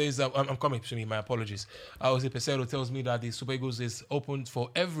 Omar says, I'm coming to me, my apologies. Jose Pesero tells me that the Super Eagles is open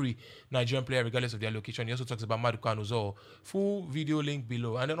for every Nigerian player, regardless of their location. He also talks about Maduka Anuzo. Full video link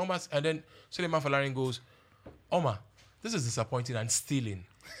below. And then Suleiman Falarin goes, Omar, this is disappointing and stealing.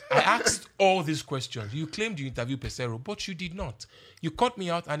 I asked all these questions. You claimed you interviewed Pesero, but you did not. You cut me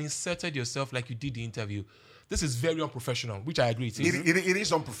out and inserted yourself like you did the interview. This is very unprofessional, which I agree it is. It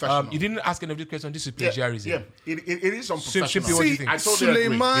is unprofessional. You didn't ask any of these questions. This is plagiarism. Yeah, it is unprofessional. Simply what you see, think. I totally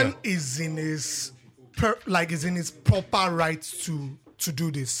agree. Suleiman is in his proper right to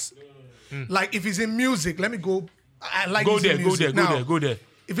do this. Like if he's in music, let me go. I like Go he's in there, music. Now, go there.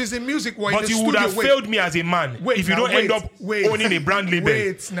 If it's in music, we're But in the you would studio, have wait. failed me as a man if you now, don't end up owning a brand label,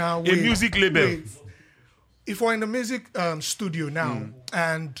 a music label. Wait. If we're in the music studio now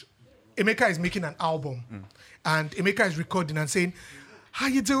and Emeka is making an album and Emeka is recording and saying, how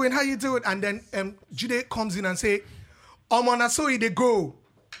you doing? And then Jide comes in and say, na so they go.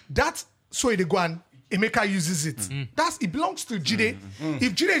 That's so they go and Emeka uses it. It belongs to Jide.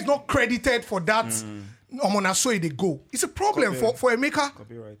 If Jide is not credited for that, na so they go. It's a problem for Emeka.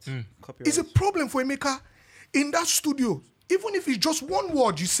 Copyright. It's a problem for Emeka in that studio. Even if it's just one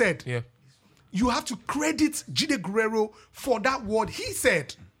word you said, Yeah. you have to credit Jide Guerrero for that word he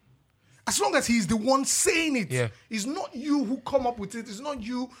said. As long as he's the one saying it. Yeah. It's not you who come up with it. It's not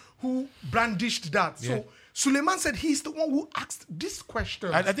you who brandished that. Yeah. So Suleiman said he's the one who asked this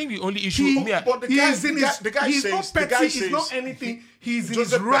question. I think the only issue. But the He guy- is in the guy- his, the guy he's says- not the petty, guy he's says- not anything. He's in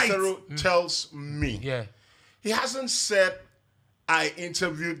Joseph his right. Pesero tells me yeah. he hasn't said I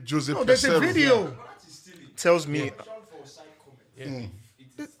interviewed Jose No, there's a Peseiro. video. Tells me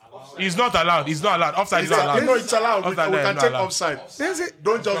He's not allowed. He's not allowed. Offside is not allowed. No, it's allowed. We Offside can is not take allowed. offside. There's a,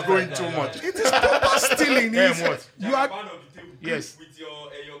 Don't just go in too much. it is proper stealing. It's- what? You are Yes. With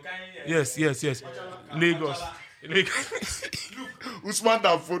your kind. Yes. Lagos. Usman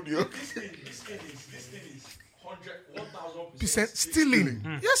Danfodio. This thing is 1,000% percent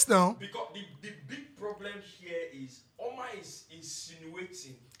stealing. Yes, now. Because the big problem here is Omar is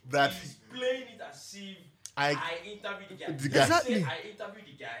insinuating That- he's playing it as if I- I interviewed the guy. The guy. Exactly. I interviewed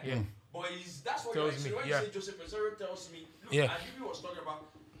the guy. Yeah. But that's what Tells you're me, when yeah. you say Joseph Peseiro tells me, look, Yeah. and Bibi was talking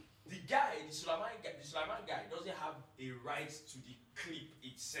about the guy, the Sulaiman guy doesn't have a right to the clip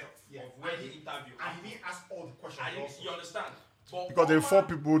itself of when the interview. And he didn't ask all the questions. And also. you understand? But Because there are Omar- 4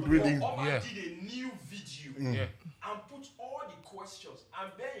 people reading. but Omar Yeah. did a new video Yeah. and put all the questions.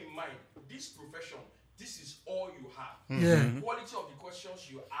 And bear in mind, this profession, this is all you have. Yeah. The quality of the questions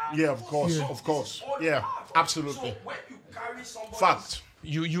you ask. Yeah, of course, So of this course. is all you Yeah, have. absolutely. So when you carry somebody, Fact.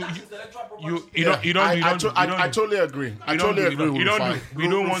 You that's intellectual property. I totally agree. I totally agree with Rufai. we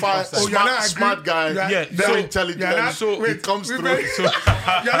don't want Rufai, offside. Oh, you're not smart agree- guy, Yeah, very so- intelligent. you're not- So wait, it comes we through. very-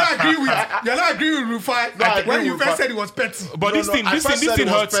 You're not agreeing with Rufai No, I agree when you with first Rufai. said it was petty. But this thing I first said it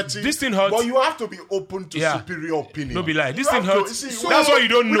was hurts. petty, This thing hurts. But you have to be open to Yeah. superior opinion. No be lie. This You thing have to- hurts. see, That's what you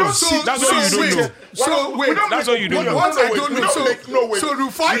don't we know. see- That's what you don't know. So wait, That's what you don't know. What I don't We know. don't So make- no, wait. so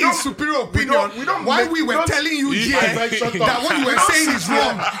Rufai We don't- is superior we don't- opinion. we don't Why make- we we were don't- telling you Yeah. here Shut up. that what you were saying is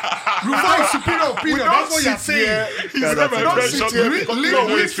wrong. Rufai is superior opinion. That's what you're saying. We don't sit here because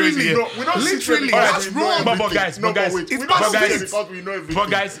Literally, we don't sit here literally, because that's we know wrong. But everything. guys, No, but guys, wait, it's we don't not sit here guys. because we know everything. But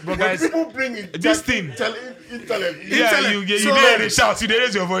guys, When people bring in this thing- intellect. Yeah, you So- did shout. You did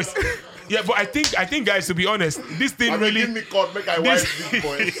raise your voice. Yeah, but I think, guys, to be honest, this thing I mean, really, give me court, make I this- wife big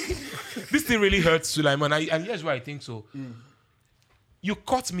boy. this thing really hurts Sulaiman. And here's why I think so. You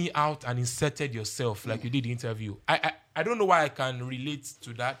cut me out and inserted yourself like you did the interview. I don't know why I can relate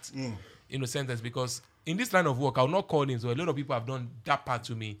to that in a sentence, because in this line of work, I'll not call in. So a lot of people have done that part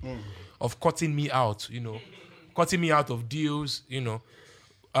to me of cutting me out, cutting me out of deals,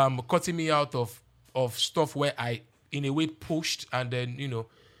 cutting me out of stuff where I, in a way, pushed and then,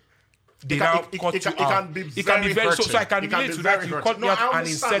 they now cut you out. It can be very so I can relate to that. You cut me out and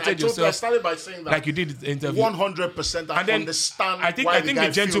inserted I yourself started by saying that. like you did in the interview. 100%. I And then understand I think why the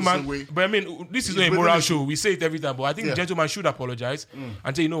guy gentleman, feels the way. but I mean, this is not a within moral his- show. We say it every time, but I think the gentleman should apologize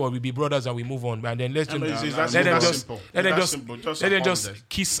and say, you know what, we be brothers and we move on. And then let's No, just it's that let them simple. just Simple. let them It's that just simple. Just let them just apologize.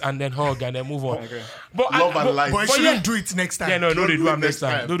 kiss and then hug and then move on. But Love and light. But you But shouldn't yeah. do it next time. yeah, no, Don't they do do it them next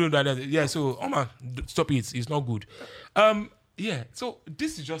next time. time. Don't do that. Yeah, so man, stop it. It's not good. Yeah, so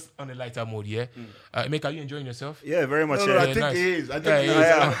this is just on a lighter mode, yeah. Emeka, are you enjoying yourself? yeah, very much. No, no, yeah. I think nice. he is. I think Yeah, he yeah,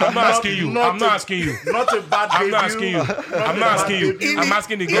 is. yeah. I'm not asking you. I'm not asking you. Not a bad I'm not debut. asking you. I'm not asking you. debut. I'm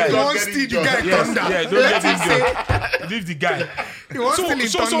asking the He guy. wants to the guy Yes, thunder. yeah, don't let him go. Leave the guy. He wants to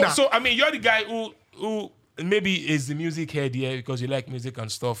the thunder. So, I mean, you're the guy who maybe is the music head here because you like music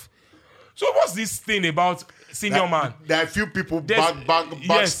and stuff. So what's this thing about senior man? There are a few people There's-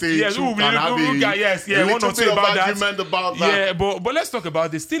 backstage yes, who who can have will- yes, yeah, a one little or two bit of about that. argument about that. Yeah, but let's talk about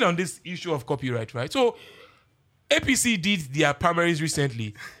this. Still on this issue of copyright, right? So APC did their primaries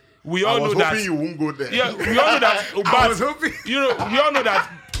recently. We I all was know hoping that. you won't go there. Yeah, we all know that. I was hoping. We all know that.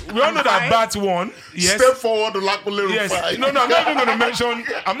 We all know that Bat won. Yes. Step forward, Olakule Yes. Rufai. No, I'm not even going to mention.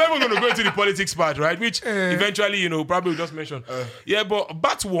 I'm not even going to go into the politics part, right? Which eventually, probably we'll just mention. Yeah, but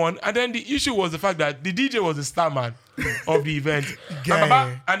Bat won, and then the issue was the fact that the DJ was the star man of the event.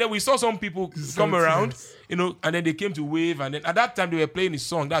 And then we saw some people come around, and then they came to wave, and then at that time they were playing his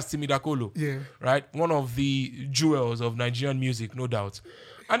song. That's Timi Dakolo, Yeah. right? One of the jewels of Nigerian music, no doubt.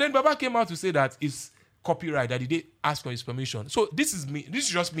 And then Baba came out to say that it's copyright, that he did ask for his permission. So this is me. This is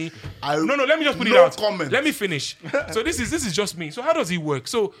just me. No, let me just put it no out. comment. Let me finish. So this is just me. So how does it work?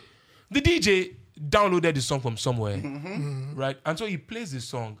 So the DJ downloaded the song from somewhere, right? And so he plays the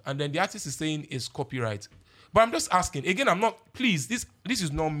song, and then the artist is saying it's copyright. But I'm just asking again. I'm not. Please, this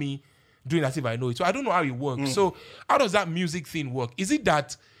is not me doing as if I know it. So I don't know how it works. So how does that music thing work? Is it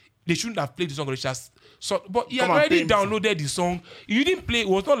that they shouldn't have played the song, or they just but he had Come and already pay me. downloaded the song. You didn't play. It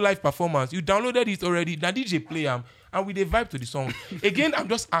was not live performance. You downloaded it already. Now DJ play and we dey vibe to the song. Again, I'm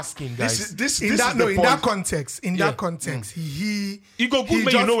just asking, guys. This in is that the in point. that context, Yeah. he You go good,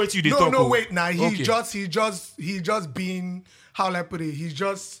 man, you know what you dey no talk, no oh. wait now Okay. he just being, how will I put it, he's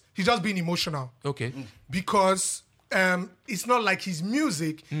just being emotional Okay. because it's not like his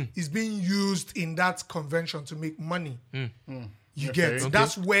music is being used in that convention to make money. You get?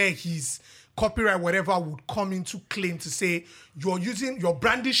 That's where his copyright, whatever, would come into claim to say you're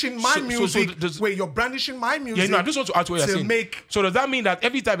brandishing my music. You're brandishing my music. Yeah, no, I just want to ask what you're saying. Make, so does that mean that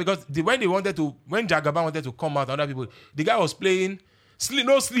every time, because when Jagaban wanted to come out, other people, the guy was playing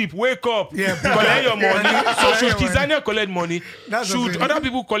no sleep, wake up, collect your money. So should Kizania collect money? Should other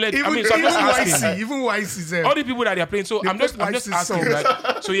people collect? Even YC, all the people that they are playing. So I'm just asking,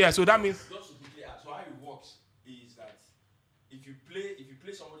 right? So yeah, so that means. So how it works is that if you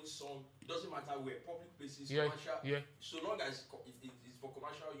play somebody's song, it doesn't matter where, public places, commercial, so long as it's for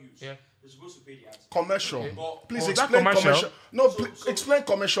commercial use, you're supposed to pay the artist. Commercial. Please explain commercial. No, explain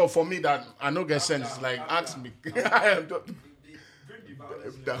commercial for me that I know get sense. Like ask me.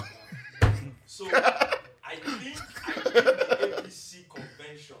 Down. So I think the APC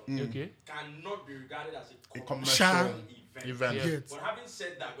convention cannot be regarded as a commercial event. Yes. But having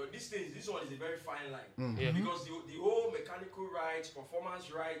said that, but this one is a very fine line because the whole mechanical rights,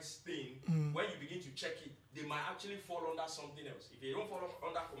 performance rights thing, when you begin to check it, they might actually fall under something else. If they don't fall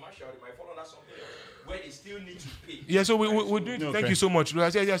under commercial, they might fall under something else where they still need to pay. Yeah, so we do. Thank you so much.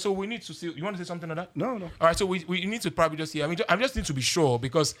 Yeah, so we need to see. You want to say something on that? No. All right, so we need to probably just see. I mean, I just need to be sure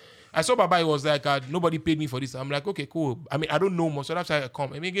because I saw Baba. It was like nobody paid me for this. I'm like, okay, cool. I mean, I don't know more, so that's why I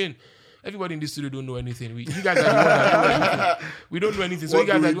come. I mean, again, everybody in this studio don't know anything. You guys are the ones that know anything. We don't know anything. So you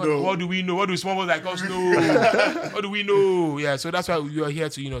guys are what do we know? What do small ones like us know? What do we know? Yeah, so that's why you are here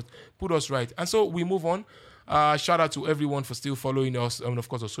to put us right. And so we move on. Shout out to everyone for still following us, and of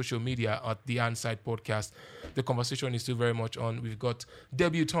course, on social media at the Anside Podcast. The conversation is still very much on. We've got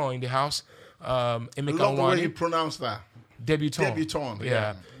Debutant in the house. Emeka Love the way you pronounce that. Debutant.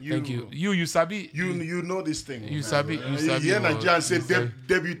 Yeah. Thank you. You sabi. You know this thing. You sabi. You sabi. Yeah, Nigerians say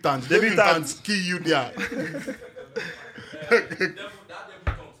debutants. Debutants kill you there.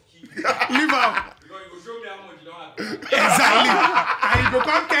 Leave out. Because you will show me how much you don't have. Exactly. And you go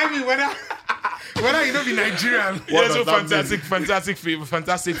come tell me whether you don't be Nigerian. Yeah, so fantastic feel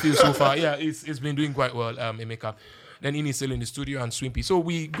so far. Yeah, it's been doing quite well, Emeka. Then Ini still in the studio and Swimpy. So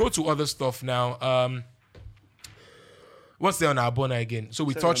we go to other stuff now. What's there on our Bona again? So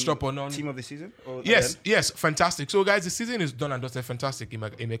we touched up on team of the season? Yes, fantastic. So guys, the season is done and dusted. Fantastic,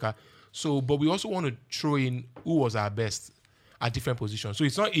 Emeka. So, but we also want to throw in who was our best at different positions. So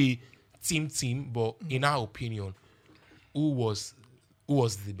it's not a team, but in our opinion, who was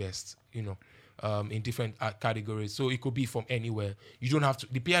the best, in different categories. So it could be from anywhere. You don't have to.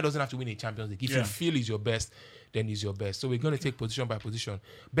 The player doesn't have to win a Champions League. If you feel he's your best, then he's your best. So we're going to take position by position.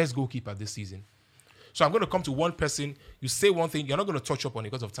 Best goalkeeper this season. So I'm going to come to one person. You say one thing. You're not going to touch up on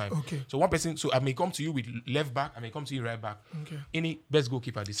it because of time. Okay. So one person. So I may come to you with left back. I may come to you right back. Okay. Any best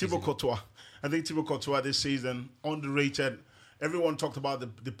goalkeeper this season? Thibaut Courtois. I think Thibaut Courtois this season, underrated. Everyone talked about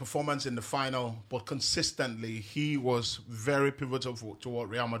the performance in the final, but consistently, he was very pivotal to what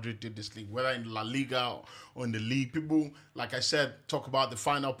Real Madrid did this league, whether in La Liga or in the league. People, like I said, talk about the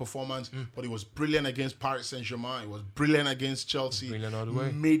final performance, but he was brilliant against Paris Saint-Germain. He was brilliant against Chelsea. Brilliant all the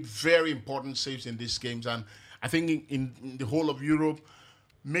way. Made very important saves in these games. And I think in the whole of Europe,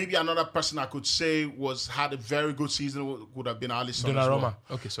 maybe another person I could say had a very good season would have been Alisson. Donnarumma. Well.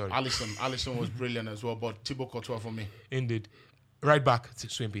 Okay, sorry. Alisson was brilliant as well, but Thibaut Courtois for me. Indeed. Right back to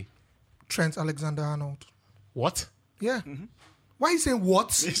Swimpy. Trent Alexander-Arnold. what? Yeah. Why are you saying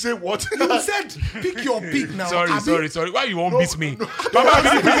what? He said what? You said pick your pick now. Sorry. Why you won't beat me? Baba,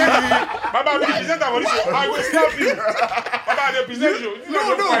 be the presenter. I will stop you. Baba, the presenter.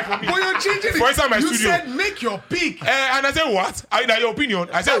 No. But you're changing it. For inside my you studio. said make your pick. And I said what? In your opinion,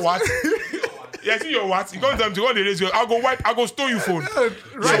 I said what? Yeah, see your what? You come to one day, I'll go steal your phone.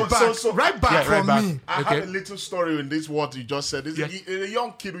 Right back from back. me. I have a little story in this what you just said. This is a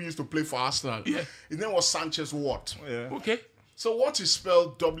young kid who used to play for Arsenal. Yeah. His name was Sanchez Watt. Yeah. Okay. So Watt is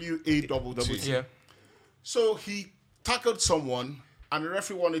spelled W-A-T-T. Yeah. So he tackled someone and the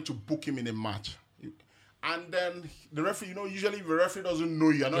referee wanted to book him in a match. And then the referee, usually if the referee doesn't know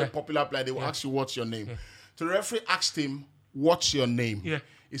you're not a popular player, they will ask you what's your name. So the referee asked him, what's your name? Yeah.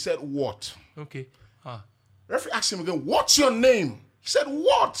 He said, what? Okay. The referee asked him again, what's your name? He said,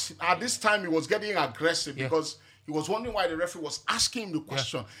 what? At this time, he was getting aggressive because he was wondering why the referee was asking him the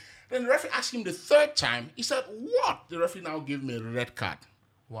question. Then the referee asked him the third time. He said, what? The referee now gave me a red card.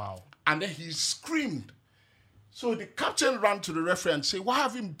 Wow. And then he screamed. So the captain ran to the referee and said, why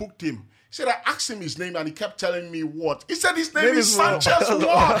haven't you booked him? He said, I asked him his name and he kept telling me what? He said his name is Sanchez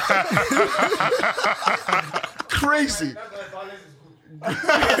Watt. Crazy.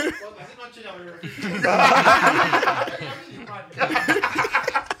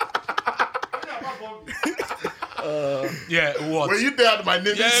 Yeah, what? Were you there? My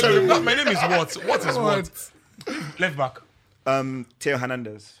name is my name is what? What is what? Left back. Theo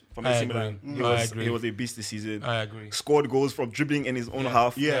Hernandez from I AC agree. Milan. I agree. He was a beast this season. I agree. Scored goals from dribbling in his own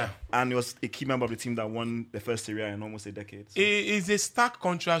half. Yeah. And he was a key member of the team that won the first Serie A in almost a decade. So. It is a stark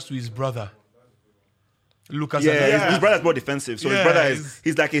contrast to his brother, Lucas. Yeah, Hernandez. his brother's more defensive. So Yeah, his brother he's-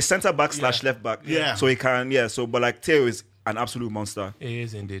 he's like a centre back / left back. Yeah. So he can, so but like Theo is an absolute monster. He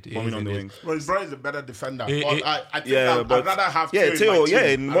is indeed. He Bombing is on the indeed. wing. Well, his brother is a better defender. Eh, But eh, I think yeah, I'd but- rather have yeah, Theo Theo, in my team. yeah,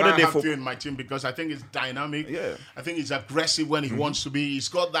 in I'd modern rather day have fo- Theo in my team because I think he's dynamic. Yeah. I think he's aggressive when he wants to be. He's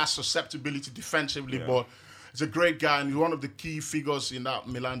got that susceptibility defensively, but he's a great guy and he's one of the key figures in that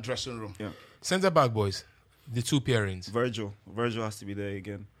Milan dressing room. Yeah. Centre back boys, the two pairings. Virgil has to be there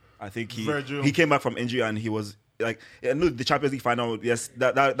again. I think Virgil. he came back from injury and he was like, the Champions League final. Yes,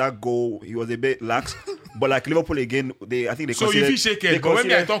 that goal he was a bit lax, but like Liverpool again, I think they So considered. if you shake it, but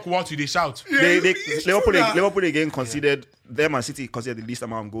when I talk what you they shout. Liverpool again considered them and City considered the least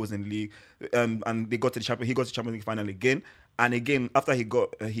amount of goals in the league, and they got to the Champions. He got to the Champions League final again, and again after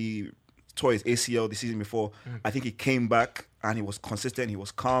he tore his ACL the season before. I think he came back and he was consistent. He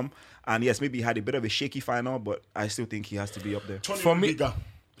was calm, and yes, maybe he had a bit of a shaky final, but I still think he has to be up there. For me-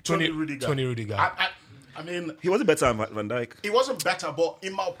 Tony Rudiger. Tony Rudiger. I mean, He wasn't better than Van Dijk. it wasn't better, but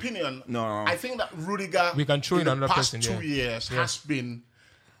in my opinion, No. I think that Rudiger We can throw in the another past person, 2 yeah. years has been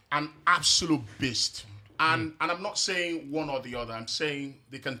an absolute beast. And I'm not saying one or the other. I'm saying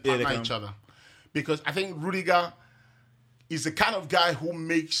they can Yeah, they partner can. each other. Because I think Rudiger is the kind of guy who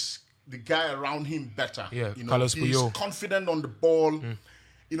makes the guy around him better. Yeah, you know, Carlos he's Puyol. confident on the ball.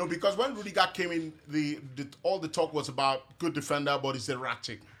 You know, because when Rudiger came in, all the talk was about good defender, but he's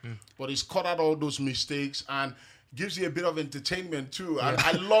erratic. But he's caught out all those mistakes and gives you a bit of entertainment too. And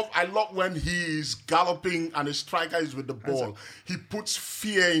I love when he is galloping and the striker is with the ball. He puts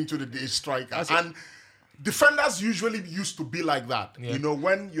fear into the striker. And defenders usually used to be like that. You know,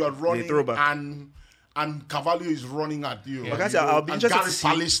 when you're running throwback. and Carvalho is running at you. Yeah. And, Like I said, I'll be and interested Gary to see-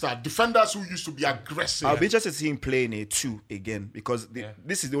 Pallister, defenders who used to be aggressive. I'll be interested to see him play in a 2 again because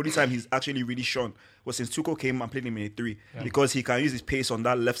this is the only time he's actually really shown. Well, since Tuchel came and played him in a 3 because he can use his pace on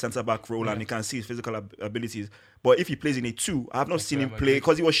that left centre back role and he can see his physical abilities. But if he plays in a 2, I have not seen him play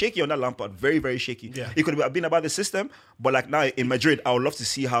because he was shaky on that Lampard, very very shaky. Yeah. It could have been about the system, but like now in Madrid, I would love to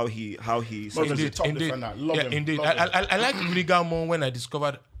see how he. Well, he's a top defender. Love him. Indeed. Love him. I like Rudiger more when I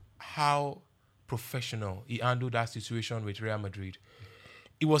discovered how professional he handled that situation with Real Madrid.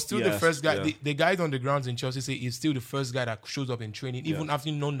 He was still the Yes, first guy. yeah. The guys on the grounds in Chelsea say he's still the first guy that shows up in training, even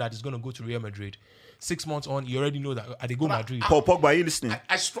after known that he's going to go to Real Madrid. 6 months on, you already know that they go Madrid. Paul Pogba, are you listening?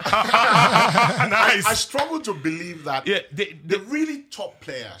 I Nice. struggle to believe that Yeah, the really top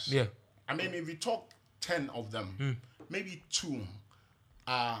players. Yeah. I mean, if you talk 10 of them, maybe 2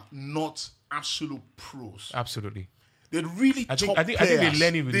 are not absolute pros. Absolutely. They're really I top think players. they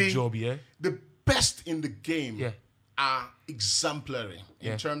learn it with the job, yeah? The best in the game Yeah. are exemplary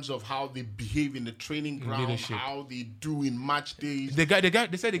Yeah. in terms of how they behave in the training ground, leadership. how they do in match days. The guy,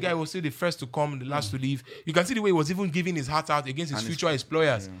 they said the guy was still the first to come, the last to leave. You can see the way he was even giving his heart out against his future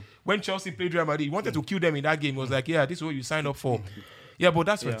employers. When Chelsea played Real Madrid, he wanted to kill them in that game. He was like, yeah, this is what you signed up for. Yeah, but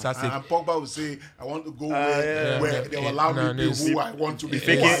that's fantastic. And Pogba would say, I want to go where they will allow me to be who I want to be.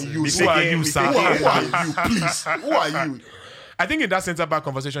 Who are you? Who are you, sir? Who are you, please? Who are you? I think in that centre back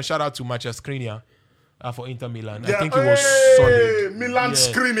conversation, shout out to Matthias Skriniar for Inter Milan. I Yeah, think he was hey, solid. Milan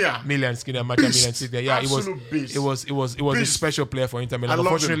Skriniar. Milan Skriniar, Matthias Milan Beast. Skriniar. Yeah, Absolute beast. it was a Beast. special player for Inter I Milan. love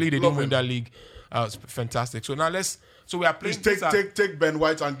Unfortunately, him. they Love didn't win him. that league. It's fantastic. So now we are playing. Please take Ben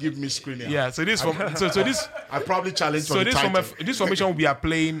White and give me Skriniar. Yeah. So this this I probably challenge for so the this title. this formation we are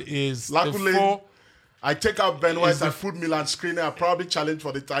playing is the Luckily, 4. I take out Ben White the- and put Milan Skriniar. I probably challenge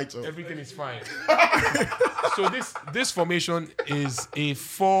for the title. Everything is fine. So this formation is a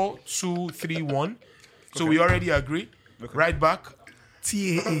 4-2-3-1. So we already agree. Right back,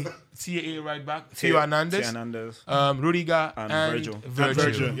 TAA right back, Theo Hernandez, Rudiger and Virgil.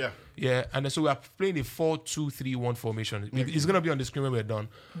 Virgil, yeah. Yeah, and then so we are playing a 4-2-3-1 formation. It's gonna be on the screen when we're done.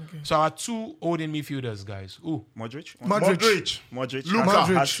 So our 2 holding midfielders, guys. Ooh, Modric? Modric. Luka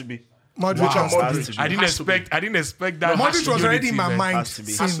has to be. Modric Wow. has to be. Has to be. I didn't expect that. Modric was already in my man. mind Has to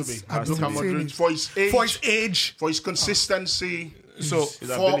be. Has to be. since I've Luka been saying Modric it. for his age, For his age, for his consistency, So His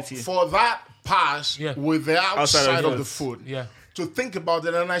ability. for that pass Yeah. with the outside of the foot. Yeah. To think about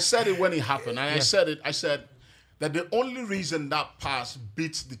it, and I said it when it happened. And I said that the only reason that pass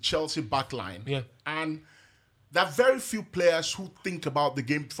beats the Chelsea backline, and there are very few players who think about the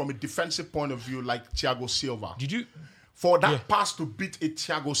game from a defensive point of view, like Thiago Silva. Did you? For that pass to beat a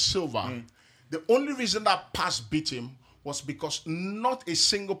Thiago Silva, the only reason that pass beat him was because not a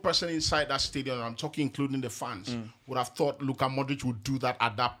single person inside that stadium, and I'm talking including the fans, would have thought Luka Modric would do that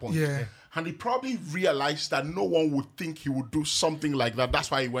at that point. Yeah. And he probably realized that no one would think he would do something like that.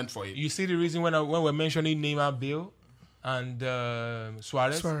 That's why he went for it. You see the reason when we're mentioning Neymar, Bale, and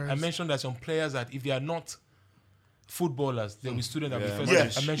Suarez, I mentioned that some players that if they are not footballers, they'll be students that be first.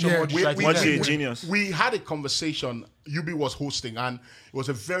 Yes. I mentioned Modric right Modric there. is a genius. We had a conversation, UB was hosting, and it was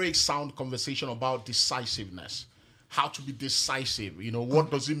a very sound conversation about decisiveness. How to be decisive. You know, what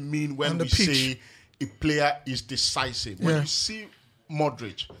does it mean when On the we pitch. say a player is decisive? When Yeah. you see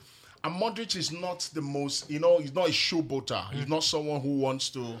Modric, and Modric is not the most, he's not a showboater. He's not someone who wants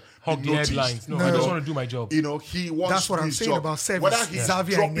to Hug be the noticed. headlines. No, No. I just want to do my job. You know, he wants That's to what do I'm his saying job. about Service, Whether he's Xavi and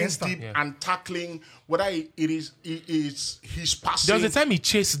dropping Iniesta. deep Yeah. and tackling, whether he's passing. There was a time he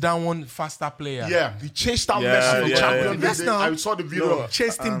chased down one faster player. Yeah, he chased down Yeah, Messi in the yeah, Champions yeah. Yes, League. no. I saw the video.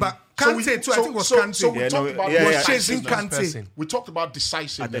 Chased him back. So we- Kante too, I so- think it was so- Kante. so we Yeah, talked no, about yeah, yeah. was chasing decisiveness. Kante. Person. We talked about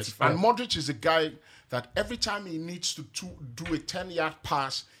decisiveness. Identify. And Modric is a guy that every time he needs to do a 10-yard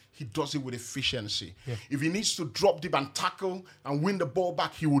pass, he does it with efficiency. If he needs to drop deep and tackle and win the ball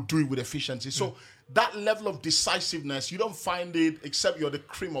back, he will do it with efficiency. So that level of decisiveness, you don't find it except you're the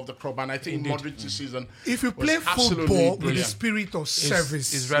cream of the crop. And I think Modric this season If you was play absolutely football with the brilliant. spirit of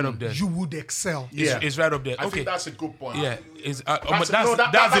service, it's right up there. you would excel. Yeah. It's right up there. I Okay. think that's a good point. Yeah, it's, that's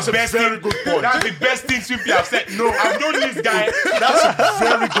that's the a best very thing. good point. That's the best thing Swimpy have said. No, I've known this guy. That's a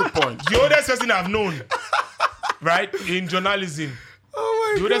very good point. The oldest person I've known, right, in journalism.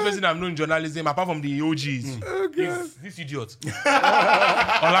 Oh The my oldest god. person I've known in journalism, apart from the OGs, is this idiot.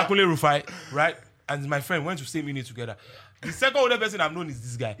 Olakunle Rufai, right? And my friend went to same unit together. The second oldest person I've known is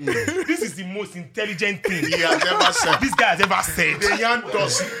this guy. This is the most intelligent thing He has ever said. this guy has ever said. The Yan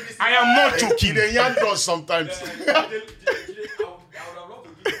does. I am not joking. The Yan does sometimes. I would have loved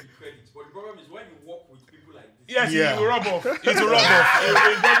to give you the credit, but the problem is when you work with people like this. Yes, Yeah. it's a rub off. It's a rub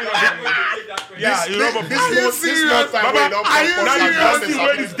off. Yeah, you rub off. This not time Baba, we don't are you come Now the podcast best is thing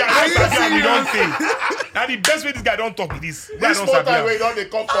where this happening. guy don't Are sabi you and he don't say. Now the best way this guy don't talk with this. Guy This don't more sabi time am. we don't they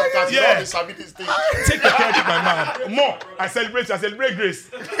come podcast. Yeah. Yeah. They sabi this thing. Take the credit, my man. More. I celebrate grace.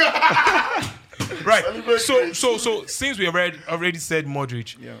 Right. Celebrate So grace. since we already said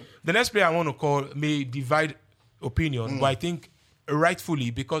Modric, the next player I want to call may divide opinion, but I think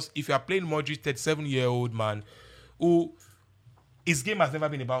rightfully, because if you are playing Modric, 37-year-old man who his game has never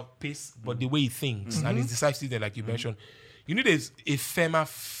been about pace, but the way he thinks and his decisiveness, like you mentioned, you need a firmer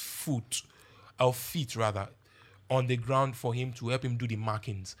foot or feet rather on the ground for him to help him do the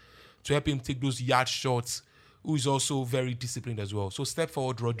markings, to help him take those yard shots. Who is also very disciplined as well. So step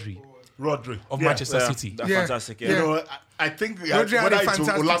forward, Rodri Rodri. of Yeah. Manchester City. That's Yeah. fantastic. Yeah. You know, I think Rodri had whether a it's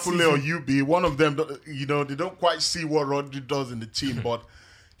fantastic Olakule or season. UB, one of them, you know, they don't quite see what Rodri does in the team, but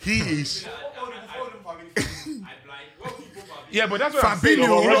he is. Yeah, but that's what I'm Fabinho, saying. You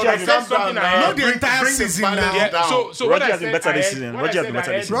know, Rodri I has said calm something down ahead. now. Not the entire Bring the season balance now. Yeah, down. so what Rodri I has been said better this ahead- season. what I Rodri has said been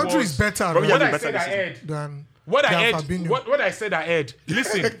better ahead this season. Rodri is was- better. Rodri man, has What been I better said this season. ahead. than What I than heard, Fabinho. what I said ahead.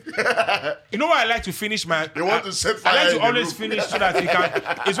 Listen, you know why I like to finish my. They want to set I fire like in to the always room. finish so that you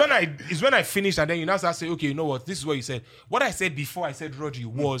can. It's when I finish and then you now start saying, okay, you know what? This is what you said. What I said before I said Rodri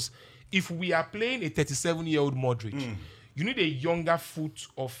was, if we are playing a 37-year-old Modric, you need a younger foot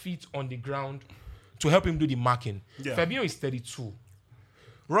or feet on the ground to help him do the marking. Yeah. Fabinho is 32.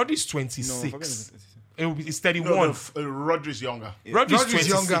 Rodri is 26. It's 31. No, Rodri's younger. Rodri is Rodri's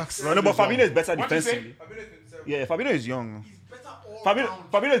 26. younger. No, but Fabinho is better What you say? defensively. Yeah, Fabinho is young.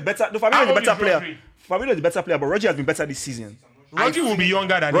 Fabinho is better. No, Fabinho How is a old better is player. Rodri? Fabinho is a better player, but Rodri has been better this season. Rodri will be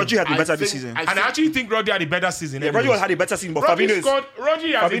younger than Rodri him. has been I better this think- season. I And I actually think Rodri had a better season. Yeah, Rodri anyways. had a better season, but Rodri Fabinho is scored.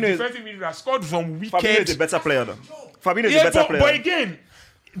 Rodri as Fabinho a is- defensive midfielder scored from Fabinho is wicked. a better player though. Fabinho is Yeah, a better but player. again,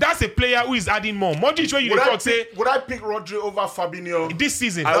 that's a player who is adding more. Modric, when you Would dey I, talk, say would I pick Rodri over Fabinho? this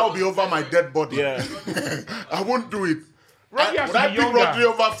season, That will be over my dead body. Yeah. I won't do it. Rodri has Would to I be pick younger. Rodri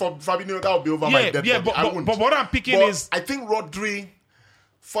over Fabinho? That will be over my yeah, dead yeah, body. I but, won't. but what I'm picking But is I think Rodri,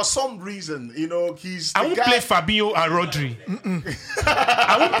 for some reason, you know, he's. I the won't guy, play Fabinho and Rodri.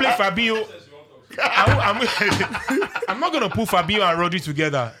 I won't play Fabinho. I'm not gonna put Fabinho and Rodri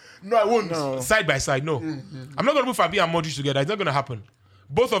together No, I won't. side by side. No, I'm not gonna put Fabinho and Modric together. It's not gonna happen.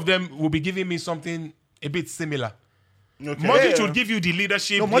 Both of them will be giving me something a bit similar. Okay. Modric Yeah. would give you the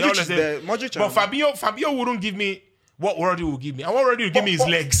leadership. No, the Modric all is of them. there. Modric But Fabinho wouldn't give me what Rodri will give me. And what Rodri will give me is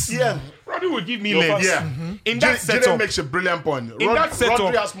legs. Yeah. Rodri will give me No, legs. Yeah. In that Jide setup, makes a brilliant point. in that setup,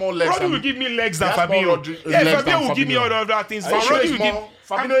 Rodri has more legs. Rodri will give me legs than He has more Fabio. legs than Fabio will give me Fabinho. all the other things. Are you But sure Rodri he's will give. more?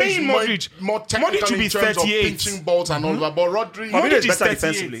 I'm Fabinho paying is Modric. more Modric technical should be in terms of 38. pinching balls and all that. But Rodri, Fabinho Modric is is better 38.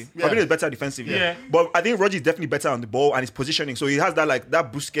 defensively. Yeah. Fabinho is better defensively. Yeah. But I think Rodri is definitely better on the ball and his positioning. So he has that like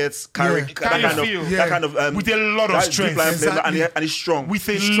that Busquets carry, Yeah. Carry feel. that kind of With a lot of that strength. deep line play, Exactly. and he's strong. With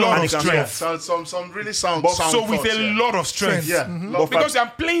a He's strong lot and of he can strength. score. some really sound. So with thoughts, a yeah. lot of strength. Yeah. But Because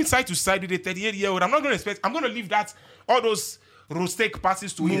I'm playing side to side with a 38-year-old. I'm not going to expect. I'm going to leave that all those Rostake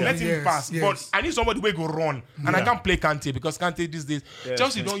passes to him. Yeah, Let him yes, pass. yes. But I need somebody who go run, and I can't play Kante because Kante these days.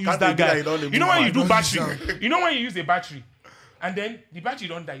 Chelsea don't use Kante that be guy. like, don't You know when you do Don't battery. use You know when you use a battery, and then the battery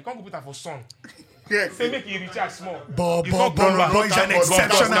don't die. You can't go put that for sun. Yeah. Say make it recharge small. But You can't come back. he's an But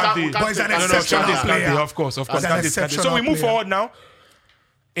exceptional. Kante- But he's an No, no, exceptional Kante- player. Kante, of course. He's an Kante is Kante. So exceptional we move player. forward now,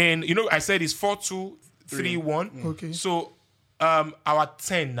 and I said it's 4-2-3-1. Okay. So our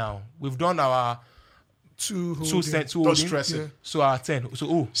 10 now. We've done our Two two holding. cent, two Don't holding. stress it. So our 10.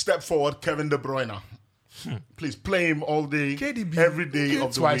 So Step forward, Kevin De Bruyne. Please play him all day, KDB. every day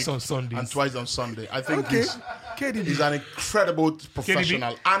of the Twice week, on Sundays. and twice on Sunday. I think Okay. he's KDB. an incredible KDB.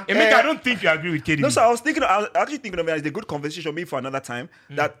 professional. And Emeka, I don't think you agree with KDB. No, so I was actually thinking of it as a good conversation maybe for another time.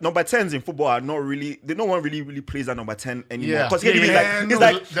 That number 10s in football are not really, no one really plays that number 10 anymore. Yeah. Because Yeah, KDB yeah, is no,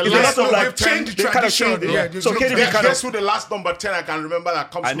 like, the it's last a lot of one, like, they've changed they kind of tradition. changed it. Yeah, So they've KDB changed- kind of, guess who the last number 10 I can remember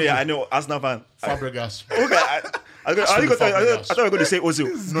that comes I know, Arsenal fan. Fabregas. Okay, I thought we were going to say Ozil.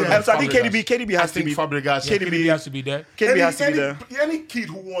 No, So I think Fabregas. KDB I has to think be. Fabregas. KDB has to be there. KDB has to be there. Any kid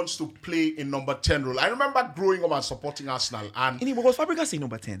who wants to play in number 10 role. I remember growing up and supporting Arsenal, and Was Fabregas in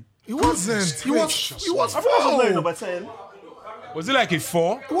number 10? He wasn't. He was Number four. 10. Was it like a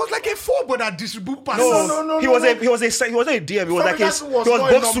 4? It was like a four, but that distribute passes. No. He wasn't a DM. He was like Fabregas he was not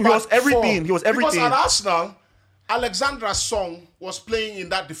box to, he number was everything. 4. He was Because everything. at Arsenal, Alexandra Song was playing in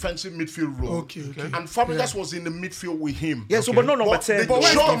that defensive midfield role. Okay. And Fabregas was in the midfield with him. Yeah, so but not number But 10. the But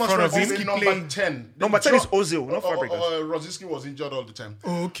where's job Thomas of Rosicky the number playing? 10. Number the 10 is job- Ozil, not Fabregas. Rosicky was injured all the time.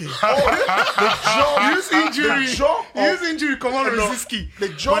 Oh, okay. Use injury. Use injury. Come on, No, Rosicky. the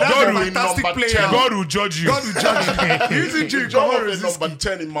job But that's of a the fantastic number player. 10. God will judge you. God will judge him. Use The injury. Come job on, of the number Rosicky.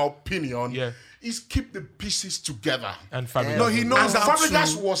 10, in my opinion, Yeah. is keep the pieces together. And Fabregas. No, he knows And how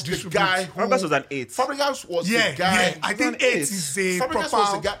Fabregas to was the distribute. guy who... Fabregas was an 8. Fabregas was Yeah, the guy... yeah. I think an 8 eight. is a Fabregas was the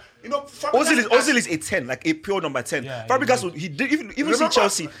proper. guy... You know, Fabregas Ozil is a 10, like a pure number 10. Yeah, Fabregas, he did even see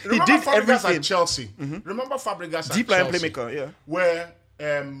Chelsea. He remember did Fabregas everything. at Chelsea. Remember Fabregas at Deep line Chelsea, playmaker, yeah. where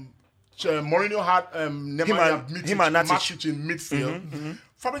Mourinho had Nemanja him and Matic. Matic in midfield.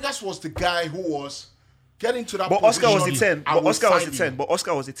 Fabregas was the guy who was getting to that But Oscar was the position. 10. I But will Oscar was find the 10. you. But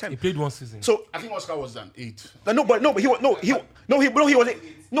Oscar was the 10. He played one season. So I think Oscar was an 8. no, but he was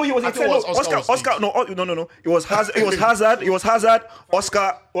I a think 10. it was Oscar was Oscar. No. It was Hazard. It was Hazard.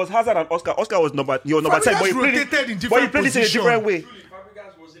 Oscar was Hazard and Oscar. Oscar was number 10. But Fabregas he played rotated in it. But he different played it in a positions. different way.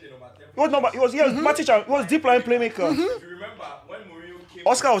 Fabregas wasn't in number 10. He was Matic. He was deep line playmaker. If you remember, when Mourinho came...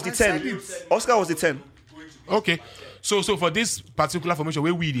 Oscar was the said 10. it. Oscar was the 10. Okay. So for this particular formation,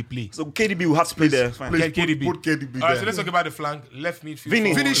 where we they play? So KDB will have to play there. Fine. Please KDB. put KDB All right, so there. let's talk about the flank. Left midfield. Vinny.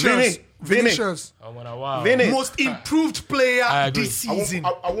 forward. Vinicius. Vinny. Vinicius. Oh, wow. Vinny. Most improved player I agree. this I won't- season. I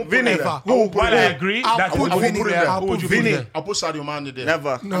won't put Vinny. him there. Ever. I won't put While him I there. agree, I'll that put would Vinny put there. there. I'll Who put would you Vinny. put there? I'll put Sadio Mane there.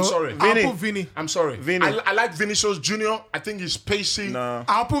 Never. I'm sorry. I'll Vinny. put Vinny. I'm sorry. Vinny. I like Vinicius Junior. I think he's pacey. No.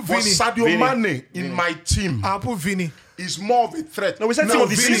 I'll put But Vinny. Sadio Vinny. Mane in my team I'll put Vinny. is more of a threat. No, we said team of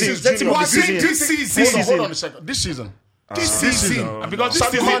the Vinny season. is Said team of the Junior. season. This season. Hold on a second. This season. This season. Because this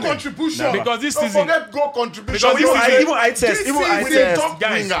Sadio season, Mane. Contribution. because this Don't season, forget goal contribution. Because You this know, season- Even I test. This Even I season- with a test. top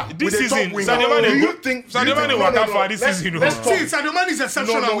Guys, winger. this with a top season, winger. Sadio Mane Do you go- think Sadio do you Mane think- work no, out no, for this let's- season, Let's no. talk. See, Sadio Mane is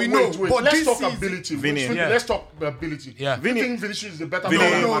exceptional. No, we wait, know. wait. But Let's this talk season, ability. Vinny. Wait, Yeah. Let's talk ability. Yeah. Do you think Vinicius is the better No, player?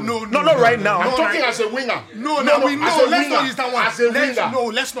 no, than no, Mane? No, not right now. I'm No, talking right. as a winger. No, as we a know. Let's winger. not use that one. As a Let's winger.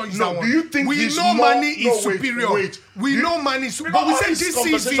 not use No, that one. do you think we he's know more- Mane is no, wait, superior? wait. We You- know Mane is. We But we know said this this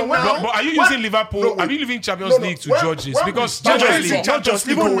conversation season when- now. But are you What? using Liverpool? No, wait. Are you using Champions No, no. League to When- judge this? when Because we start generally, saying Not just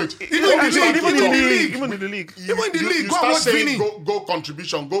Even even with- even in the league, even in the league. Even in the league, you go start watch saying Vinny. goal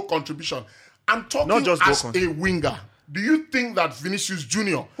contribution. I'm talking Not just goal as a winger. Do you think that Vinicius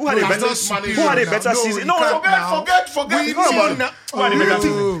Junior Who had a has better this season? managed- Who had a better season? you No, can't now. forget We the know season. now. Who had a better Oh.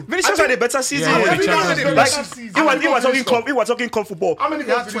 season? Vinicius had a better season. Yeah, Every yeah, now yeah. and then, Like, better season. we were talking club football. How many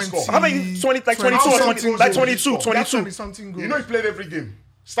goals did he Yeah, score? 20. How many? 20, like 22 or 20, something like goals. 22, That's 22. something You know he played every game.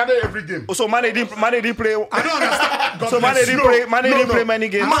 Started every game. So Mane didn't play. I don't understand. God So Mane bless didn't you. play. Mane didn't no. play many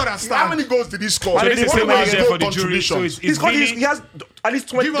games. I don't understand. How many goals did he score? So this is What the about man his there goal for the jury. contribution? So it's He has at least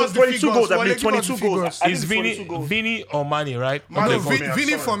 20, Give us the 22 figures. goals. I Wale, believe give us the 22 goals. figures. I Is think Vinny, 22 goals. Vinny or Mane, right? Mane No, for me, I'm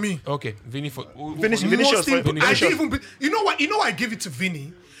Vinny sorry. for me. Okay, Vinny for Vinicius. Most Vinicius. imp- I Vinicius. didn't even. You know what? I give it to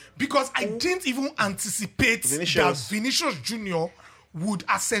Vinny because I didn't even anticipate Vinicius. that Vinicius Junior would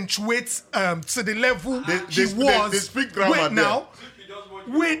accentuate to the level They was. speak grammar Wait there. now.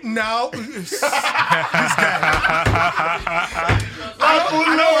 Wait now. This guy.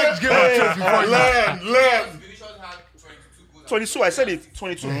 I know what Game of Thrones before you. Learn. Vinicius had 22 goals. 22. I said it.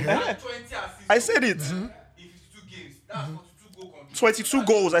 22. He had 20 assists. I said it. In 52 games. That's 42 goal contribution. 22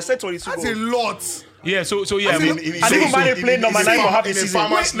 goals. I said 22 That's goals. a lot. Yeah, so yeah, In- I mean, in- And even in- Mane in- played in- number in- 9 for in- half the in season.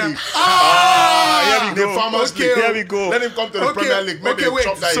 Farmers Wait now. League. Ah, The Farmers Okay. League. Here we go. Let him come to the Okay, Premier League. Make okay, them wait.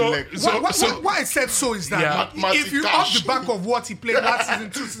 chop that So- leg. Why I said so is that Yeah. if you off the back of what he played last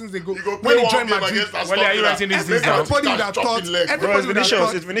season, 2 seasons ago, You go when play he one joined game Madrid, against Aston Well, are you Villa. writing this Make down? everybody would have chopping thought, leg. Bro, it's everybody would have Vinicius.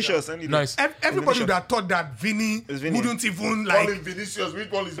 thought, It's Vinicius. And nice. everybody would have thought that Vinny It's Vinny. wouldn't even Call like. him Vinicius.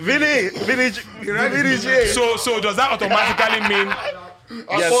 Which one is Vinny. Vinny J. So does that automatically mean?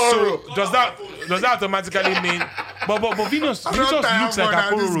 Yes. So does that automatically mean? But Vinicius not looks tired like for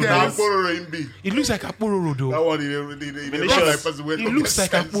that, Apororo. this guy. though. Aporo in B. It looks like Apororo That though. one, he Vinicius. run like person with It no looks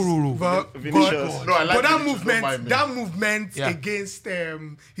like sense. Apororo. But, Vinicius. but, No, I like but that Vinicius, don't mind me. movement Yeah. against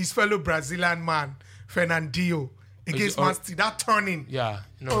his fellow Brazilian man, Fernandinho, against oh. Man City, that turning. Yeah.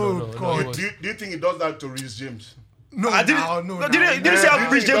 No, Oh, no. God. it was- Do you think he does that to Reece James? No, I didn't. no. Didn't you see how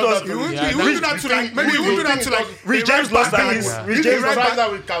Rich James was? He won't Yeah, he won't do that to like. Maybe he won't do that to like. Rich a James right lost back that. guy. Rich He James tries lost that.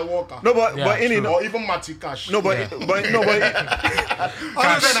 that with Kyle Walker. No, but Yeah, in Or even Matty Cash. no, but Other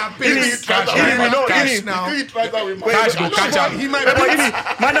than a He pace. tries that Ini, with no, Cash. Ini. now. He tries that with Cash go Matty catch Cash. am. He might but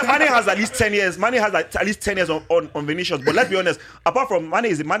be. Mane has at least 10 years. Mane has like at least 10 years on Vinicius. But let's be honest, apart from Mane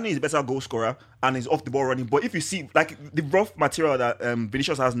is a better goal scorer and is off the ball running. But if you see like the rough material that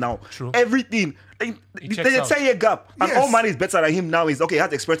Vinicius has now, True. everything there's checks a out. 10-year gap. And Yes. all Mane is better than him now is okay, he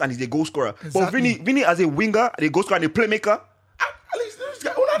has experience and he's a goal scorer. But Exactly. Vinny as a winger, a goal scorer and a playmaker, At least this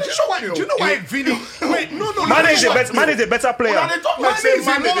guy. Una dey Do shock you know why Vinny? Wait, no. Mane is a better player. Una dey talk like Mane say is a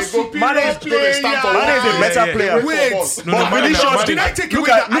Mane more dey go. superior Mane is dey stand for player. Mane is a one. better yeah. player. Wait. No, But Mane- Vinicius, Mane- Did I take look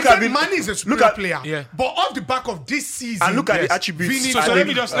away at- that? look I at said Vin- Mane is a look superior at- player. Yeah. But off the back of this season, And look at the attributes. Vinny- So I let think-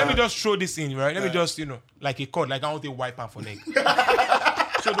 me just throw this in, right? Let me just like a cord, like I want to wipe out for neck.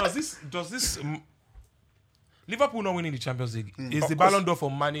 So does this Liverpool not winning the Champions League? Is the Ballon d'Or for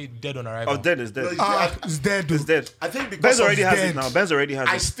Mane dead on arrival? Oh, dead is dead. it's dead. It's dead. I think because Benz already of has dead. it now. Benz already has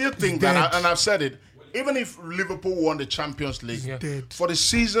I it. still think dead. that, and I've said it, even if Liverpool won the Champions League, Yeah. Dead. for the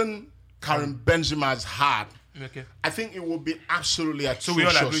season Karim Benzema has had, Okay. I think it would be absolutely atrocious. So we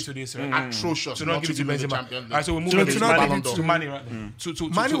all agree to this, right? Atrocious. To not give it to win the Benzema. Champions League. Alright, so we're To moving not on give to it to Ballon Ballon d'Or. d'Or. Mane, right? Mane So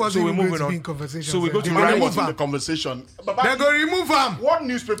wasn't we're even going moving to be in on. conversation. So we go to They Mane right. remove was in the him. conversation. They're going to remove him. What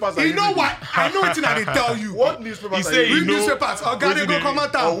newspapers are You you know reading? what? I know it's that they tell you. What newspapers He are say you he Read reading? know- newspapers. Oh, God, they go come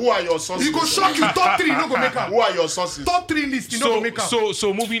out. Or who are your sources? He go shock you. Top 3, no go make him. Who are your sources? Top 3 list, you no go make him.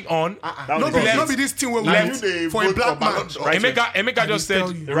 So moving on. No be, left- no be this thing where we Like left you, they for a vote black for man. Ballon d'Or. Right wing. Emeka just tell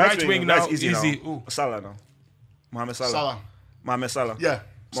said you. right wing now that's easy. Ooh, Salah now. Mohamed Salah. Salah. Mohamed Salah. Yeah.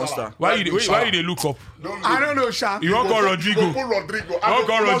 Monster. Salah. Why you Salah. they look up? I don't know, Sha. You want call Rodrigo? You go put Rodrigo. Don't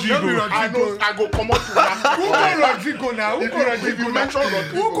call Rodrigo. I know. I go come out to that. Who call Rodrigo now? Who call If Rodrigo you now? mention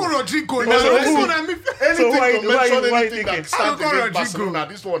Rodrigo, Who call Rodrigo Because now? of This who? one I mean. anything So why- to why- mention why anything thinking? that stands I'll call against Rodrigo.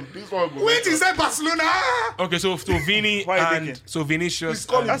 Barcelona, this one will Wait, mention. he said Barcelona. Okay, so Vini Why you and thinking? so Vinicius He's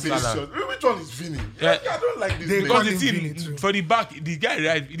calling and Vinicius. Salah. Which one is Vini? Yeah. I don't like this They name. call Because him the Vini team too. for the back, the guy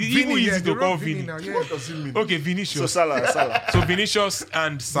right, it is even easy to call Vini. now. Yeah. What does it mean? Okay, So Vinicius. Salah. So Vinicius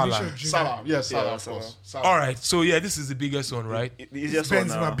and Salah. Vinicius Junior. Salah. Yes, Salah, Yeah, of course. Salah. All right, so yeah, this is the biggest one, right? The easiest one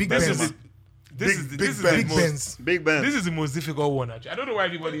Benzema, now. Big This Benzema. is the, this is the, this is Big the Big most Benz. Big Ben. this is the most difficult one actually. I don't know why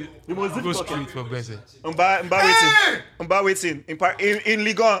everybody goes straight for Benzema. Mba waiting. In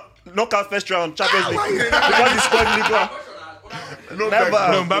Ligue 1, knockout first round, Champions League. Because he scored in Ligue 1. No, Never.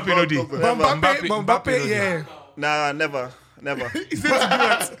 vex, No, Mbappe no dey. Mbappe, Mbappe, yeah. Nah, never. He said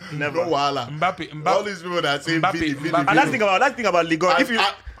to do it. No Never. wahala. Mbappe, All these people that say Mbappe, Vini, Vini, Mbappe. And that's the thing about Ligue 1. If you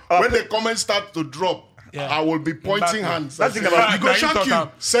when the comments start to drop, Yeah. I will be pointing Mbappe. hands. That's the and thing about say, He go Now you shock talk you. am.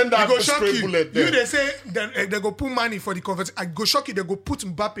 Send He out go the shock stray you. bullet You there. they say they go put money for the conversation. I go shock you. They go put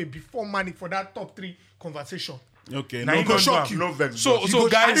Mbappe before money for that top 3 conversation. Okay, Now no you go vex, shock you. no vex. So- boss. so I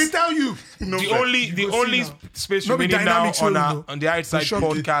guys, didn't tell you. No the vex. only go see now. space No be remaining now dynamics on only, our no. on the outside We shock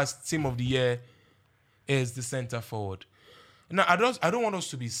it. podcast team of the year is the center forward. Now I don't want us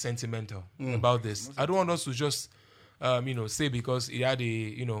to be sentimental about this. I don't want us to just say because he had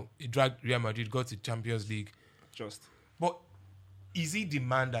he dragged Real Madrid, got to Champions League. just But is he the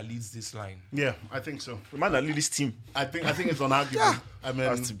man that leads this line? Yeah, I think so. the man that lead this team I think it's unarguable. I mean,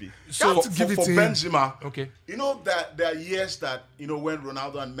 has to be. So have to give it for to him. Benzema, okay. you know that there are years that when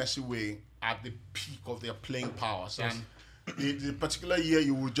Ronaldo and Messi were at the peak of their playing powers, and the particular year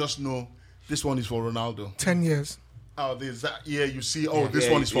you will just know this one is for Ronaldo. 10 years. oh, there's that. Yeah, you see, this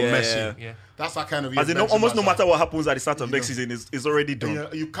Yeah, one is for yeah, Messi. yeah. That's that kind of. As in, Benzema's almost no like. matter what happens at the start of next season, is already done.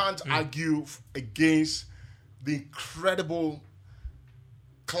 You can't argue against the incredible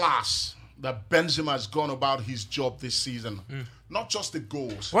class that Benzema has gone about his job this season. Not just the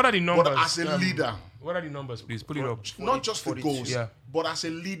goals. What are the numbers? But as a leader. What are the numbers, please? Put it up. Not just the 42. goals, Yeah. but as a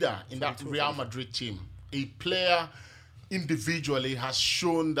leader in that Real Madrid team. A player individually has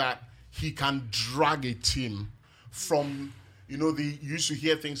shown that he can drag a team from, you used to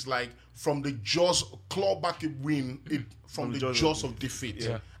hear things like from the jaws, claw back a win from the jaws of defeat.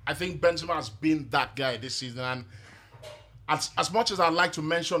 Yeah. I think Benzema has been that guy this season. And as much as I'd like to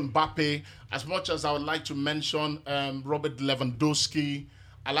mention Mbappe, as much as I would like to mention Robert Lewandowski,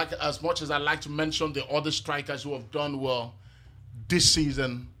 as much as I'd like to mention the other strikers who have done well this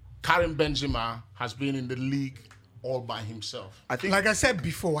season, Karim Benzema has been in the league all by himself. I think, Like I said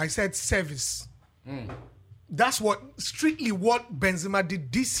before, I said service. That's strictly what Benzema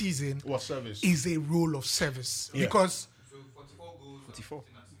did this season. What service? Is a role of service because 44.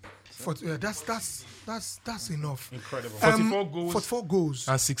 that's enough. Incredible. 44 goals. 44 goals.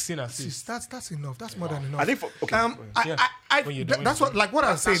 And 16 assists. That's enough. That's more than enough. I think That's what what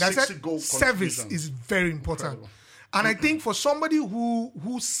I was saying. I That's said 60-goal service contribution. is very important, and I think for somebody who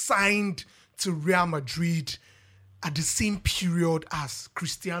signed to Real Madrid at the same period as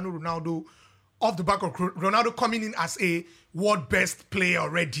Cristiano Ronaldo, off the back of Ronaldo coming in as a world best player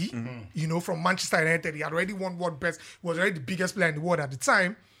already, from Manchester United, he had already won world best, was already the biggest player in the world at the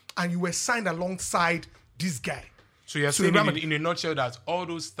time, and you were signed alongside this guy. So you're So saying Real in a nutshell that all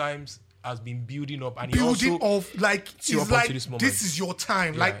those times has been building up and Building he also off like see up it's until like this moment. this is your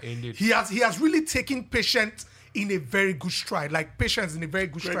time. Yeah, Like indeed. he has really taken patience in a very good stride. Like patience in a very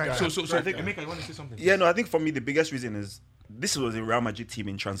good stride. guy. so I think Emeka, you want to say something? Yeah, no, I think for me, the biggest reason is this was a Real Madrid team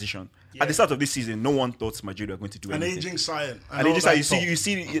in transition. At the start of this season, no one thought Madrid were going to do An anything. aging scion. And they just like you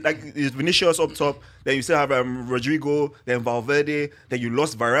see like it's Vinicius up top, then you still have Rodrigo, then Valverde, then you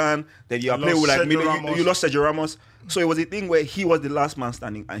lost Varane, then you are playing with like Sergio Ramos. you lost Sergio Ramos. So it was a thing where he was the last man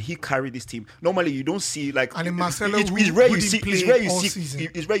standing and he carried this team. Normally you don't see like And in Marcelo, it's who rare you didn't see play all season.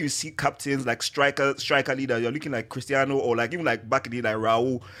 it's rare you see captains like striker leader. You're looking like Cristiano or like even like back in the day like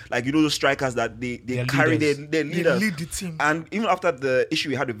Raul, like those strikers that they carry leaders. their leaders. lead the team. And even after the issue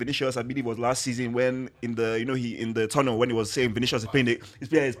we had with Vinicius, I believe it was last season when in the he in the tunnel when he was saying Vinicius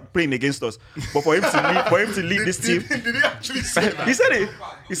is playing against us. But for him to lead this team, Did he actually say that? he said it.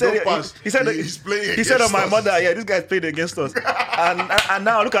 He said Don't it. pass. He said He's playing He said on against my us. mother, yeah, this guy's playing against us. and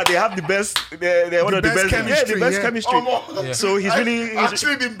now look at they have the best. They're one of the best best. Yeah, the chemistry, best yeah. chemistry. So he's really. I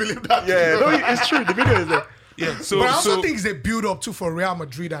actually didn't believe that. Yeah, no, it's true. The video is there. Yeah. So But I also so think it's a build up too for Real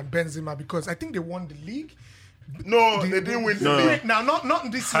Madrid and Benzema because I think they won the league. No, they didn't win the league. Now, not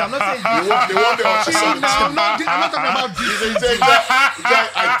this season. I'm not saying They won the See, Australian now, I'm not talking about this He season. said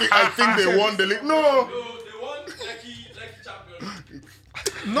that, I think they won the league. No. No, they won Lucky Champions.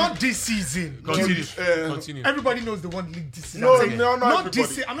 Not this season. continue. Continue. Everybody knows they won the league this season. No, I'm saying, no, not not everybody. this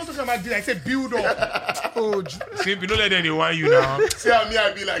season. I'm not talking about this. I said build up. Simple, don't let anyone you now. See how me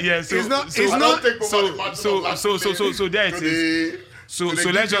I be like. Yeah, so It's not- so it's I not- don't take over so the match so of last so so day so so there it to is. the- So to the so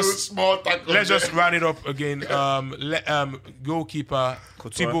let's give you just small tackle let's just there. round it up again. Goalkeeper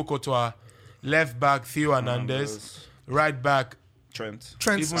Thibaut Courtois, left back Theo Hernandez, right back. Trent.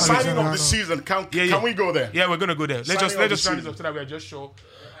 Trent Even Signing of Alexander-Arnold. the season. Can Yeah. we go there? Yeah, we're gonna go there. Let's Signing just of round the it season. up so that we are just sure.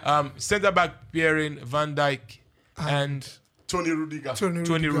 Centre back Pierin, Van Dijk, and Tony Rudiger.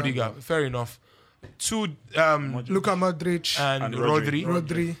 Tony Rudiger. Fair enough. Two Luka Modric. and Rodri.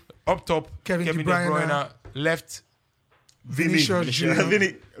 Rodri. up top. Kevin De De Bruyne. Bruyne. Left. Vinicius Junior.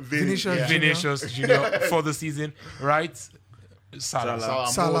 Vinny. Vinicius Junior. Vinicius Junior for the season. Right. Salah.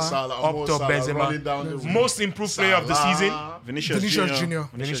 Salah. Up top Benzema. Most improved player of the season. Vinicius Junior.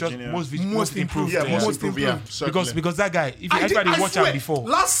 Vinicius most Most improved improved. player. Most Most improved. improved. Yeah, certainly. Because that guy, if you actually watch him swear, before,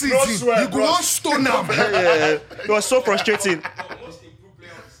 last season, swear, you go bro. on stone now. Yeah, it was so frustrating. Most improved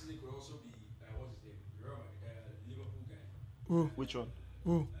player of the season could also be what's his name? Liverpool guy. Which one?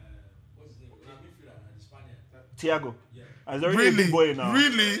 What's his name? The midfielder and the Spaniard. Thiago. He's already a big boy now.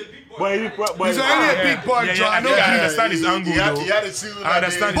 Really? Boy, He's already a big boy, Joe. I know I that. understand his angle, He had though. a season I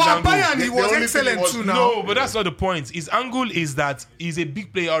understand that his But angle. Bayern, he The was only thing excellent was- too now. No, but that's not the point. His angle is that he's a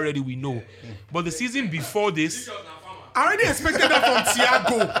big player already, we know. But the season before this, I already expected that from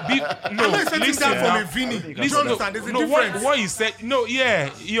Thiago. no, I'm not expecting listen that from now. a Vini. Do you Listen, understand? There's a no, difference. what he said, no, yeah,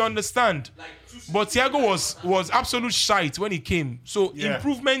 you understand. But Thiago was absolute shite when he came. So Yeah.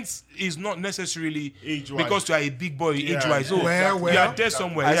 improvements is not necessarily Age-wise. because you are a big boy Yeah, age-wise. So Well, you well. are there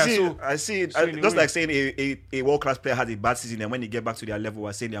somewhere. I yeah, see. so I see. It. so in a Just way- like saying a world class player has a bad season, and when they get back to their level,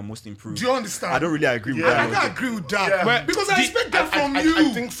 we're saying they are most improved. Do you understand? I don't really agree with I that. don't agree with that. Yeah. Well, Because I the- expect that from I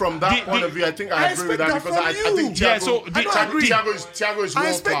you. think from that The- point the- of view, I think I I agree with that expect because that I from think you. Yeah, Thiago, so I don't agree. Thiago is I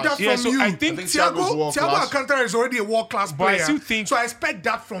world expect class. that Yeah, from so you. I think Thiago's world Thiago class. Alcantara is already a world-class But I player. still think- so I expect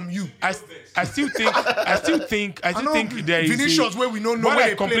that from you. I still think know there is Vinicius where we don't know while where I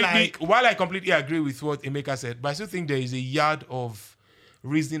they play completely like. while I completely agree with what Emeka said, but I still think there is a yard of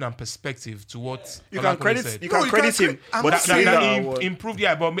reasoning and perspective to what You can Olakune credit. said. You No, can you credit can't him, I'm but not saying that that he improved,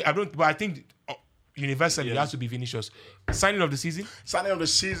 yeah, but I don't. But I think universally it has to be Vinicius. Signing of the season. Signing of the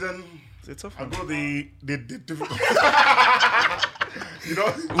season. it's tough. I go the difficult. You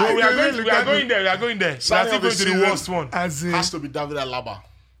know, Well, we are going Lukaku. there. We are going there. We are Signing still of the going to the season. worst one. As a has to be David Alaba.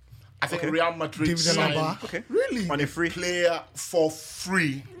 I think Real Madrid David signed Alaba. Okay. Really? On a free. player for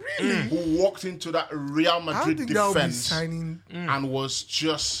free. Really? Who walked into that Real I don't Madrid think that would be defense signing. and was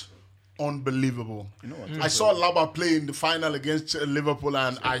just unbelievable. I saw Alaba play in the final against Liverpool,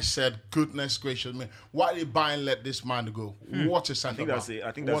 and I said, "Goodness gracious me, why did Bayern let this man go? What a centre back!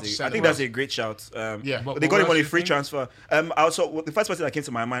 I think What that's centre-back. a great shout. Yeah. but But they got what him on else a you free think? transfer. Also, the first person that came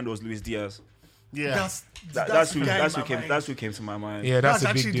to my mind was Luis Diaz. Yeah. That's the who guy in that's my who came mind. that's who came to my mind. Yeah, that's a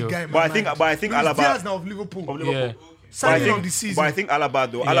actually big deal. the guy. in But my I think- mind. but I think Luis Alaba- Diaz now of Liverpool. Yeah. But I Signing think, of the season. but I think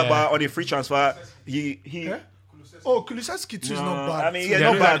Alaba though, Yeah. Alaba on a free transfer, he Oh, Kulusevski too is not bad. I mean, Yeah,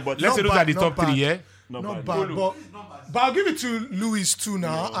 not those bad, are- but let's say those are the not top bad. three. Yeah. Not bad. But I'll give it to Luis too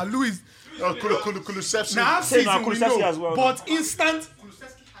now. And Luis, Kulusevski. now half Say now, season we Kulusevski know, as well, but instant.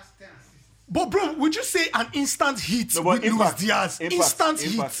 But bro, would you say an instant hit No, but with Luis impact, Diaz? impact, Instant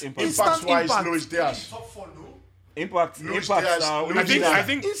impact, hit. impact. Instant Impact-wise, impact. Luis Diaz. impact. Luis Impact. Diaz, Luis I think. Diaz. I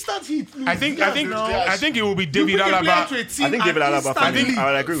think. Instant hit. Luis I think. Diaz I think. now. Diaz. I think it will be You David bring a player Alaba. to a team I think and David Alaba. instantly I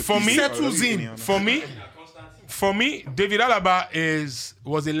would agree with for you. me- he settles in. For me, David Alaba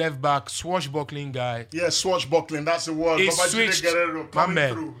was a left back, swashbuckling guy. Yeah, swashbuckling. That's the word. He Babajide switched, Guerrero my coming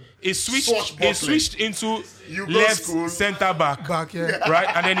man. through. He switched Swashbuckling. into You go left school. centre back, Back, yeah. right?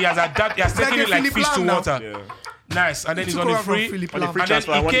 And then he has adapted. He has taken like it a like Philippe fish to Lam now. water. Nice, and then he's took on the over from free. Philippe On the Lam. free And then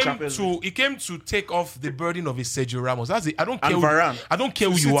transfer, won the he Champions came to take off the burden of a Sergio Ramos. That's it. I don't care. And Varane. I don't care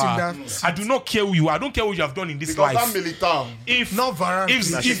who Sit you in are. that I do not care who you are. I don't care what you have done in this Because life. that Militao. If Not Varane,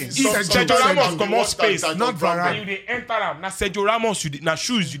 if please. Sergio Ramos come out space, Not Varane. and you dey enter am. Now Sergio Ramos, now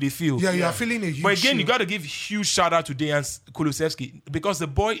shoes you dey feel. Yeah, you are feeling a huge. But again, you shield. got to give huge shout out to Dejan Kulusevski because the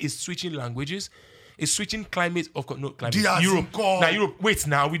boy is switching languages, is switching climate of no climate. Diaz Europe. in call. Now Europe. Wait,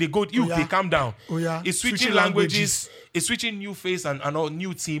 now we dey go. You yeah. they calm down. Oh, yeah. It's switching, Switching languages. languages. It's switching new face and a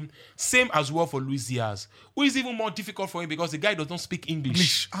new team. Same as well for Luis Diaz, who is even more difficult for him because the guy does not speak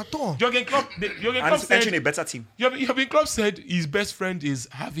English. At all. Jurgen Klopp. Jurgen And Klopp he's entering a said. better team. Jurgen Klopp said his best friend is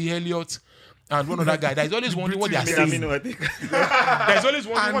Harvey Elliott. And one other guy that is always wondering what they are saying. I think. There's always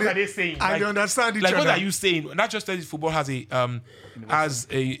wondering And what they- are they saying. and they understand each like what other. are you saying? Not just that football has a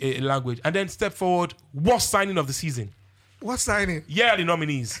language. And then step forward. Worst signing of the season. What signing? Yeah, the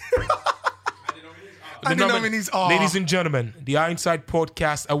nominees. And the nominees are- ladies and gentlemen, the Ironside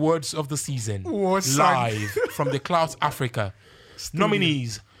Podcast Awards of the season, Worst live from the Clouds Africa.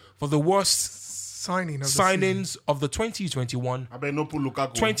 Nominees for the worst Signing of the season. signings of the 2021 I bet no put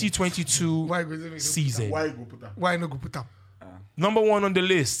Lukaku. 2022 Why go there? season. Why you go put that? Why no go put them? Number one on the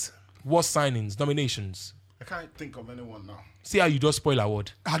list, worst signings, nominations. I can't think of anyone now. See how you just spoil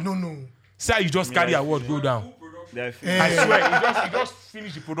award. I don't know. See how you just carry award go down. Yeah, I swear, you just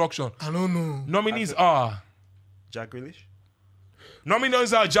finished the production. I don't know. Nominees are Jack Grealish.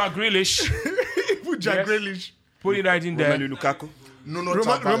 Jack Grealish. Put Jack Yes. Grealish. Put it right in there. Romelu Lukaku. Nuno Romelu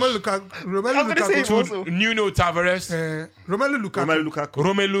Tavares. Lukaku. I'm Romelu gonna say Lukaku. also. Nuno Tavares. Romelu Lukaku. Romelu Lukaku.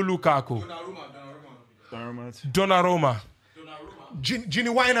 Romelu Lukaku. Donnarumma. Gini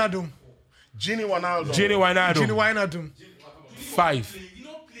Wijnaldum. Gini Wijnaldum. Gini Gini Wijnaldum. Wijnaldum. 5.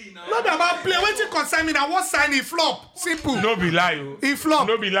 Not about play. When you concern me, now what sign he flop? Simple. No be lie. Oh. He flop.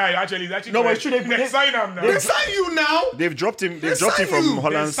 No be lie. Actually, it's actually No, but correct. should they- They sign him now. They sign you now. They've dropped him. They've They dropped him sign from you.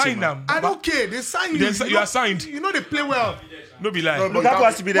 Holland's They sign team. them. I don't care. They sign you. You are signed. You know they play well. No be lie. No, Lukaku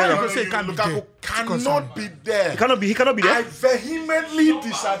has to be there. Why now. you go say he can't be Lukaku there? cannot be there. He cannot be I there. vehemently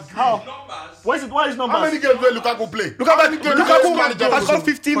disagree. Why is his numbers? How many games did Lukaku play? Lukaku, How many games did this Lukaku manager has play? got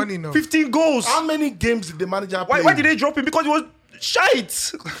 15, Funny enough. 15 goals. How many games did the manager play? Why did they drop him? Because he was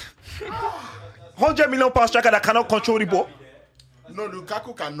shite. 100 million pound striker that cannot control the ball. No,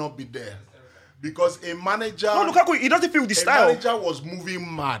 Lukaku cannot be there. Because a manager... No, Lukaku, he doesn't fit with the a style. manager was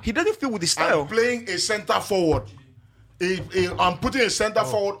moving mad. He doesn't fit with the style. And playing a centre forward. and putting a centre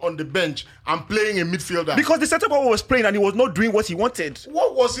forward on the bench and playing a midfielder. Because the centre forward was playing and he was not doing what he wanted.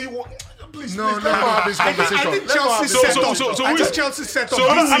 What was he? Please, No, let's not have this conversation. I think Let's not have Chelsea this set up. conversation. I think Chelsea set up. so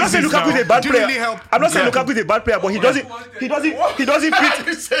I'm not saying This is Lukaku is a bad Didn't really player. help. I'm not saying Lukaku is a bad player, but he doesn't Why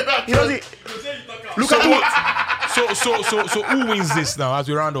fit. say that? He doesn't. Lukaku. So who wins this now as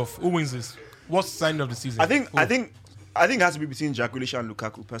we round off? Who wins this? What's the sign of the season? I think Who? it has to be between Jack Grealish and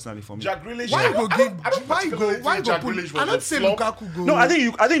Lukaku personally for me. Jack Grealish. Why I go don't- give? I don't Why particularly go? Why think go? Jack Put, Grealish I was don't a say flop. Lukaku go. No, I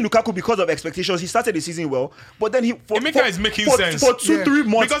think Lukaku because of expectations. He started the season well, but then Emeka is making sense. for 2-3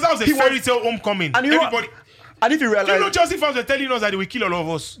 months because that was a he fairy tale homecoming. And you know, Everybody, and if you do you know realize, Chelsea fans were telling us that they will kill all of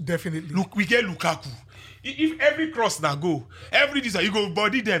us. Definitely. Look, we get Lukaku. If every cross now go, every this you go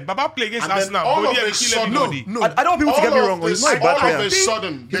body them. Baba play against And then Arsenal, all body of and a kill sudden- everybody. No. I don't want people to get me wrong. He's not a bad all of player. a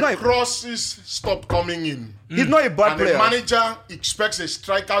sudden, He's the not a- crosses stop coming in. He's not a bad And the player. manager expects a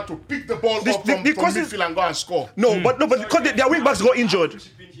striker to pick the ball The- up the- from the crosses- midfield and go and score. No, but because their wing backs got injured.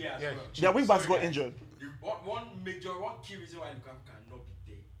 Chipping here as well. Their wing backs Sorry, got injured. One key reason why Lukaku cannot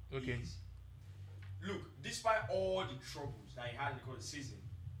be there Okay. is, look, despite all the troubles that he had in the course of the season,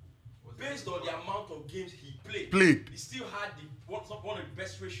 based on the amount of games he played, he still had one of the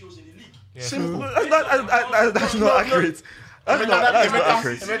best ratios in the league. Simple. That's not accurate. That's not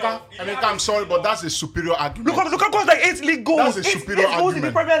accurate. Emeka, I'm sorry, but that's a superior argument. Lukaku has like 8 league goals. That's a 8 superior goals in the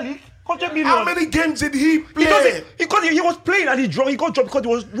argument. Premier League. 100 million. How many games did he play? Because he was playing and he got dropped because he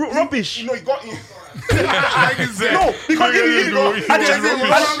was rubbish. You know, he got in. No, because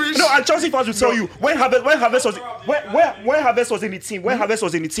and Chelsea fans will tell you when Havertz was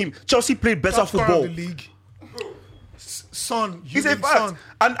in the team, Chelsea played better Top scorer football. of the league. Son, It's a fact.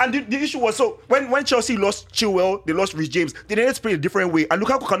 And the issue was, so when Chelsea lost Chilwell, they lost Reece James, they needed to play a different way. And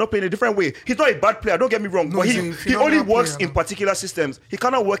Lukaku cannot play in a different way. He's not a bad player, don't get me wrong. No, but he's a he phenomenal only works player, in particular systems. He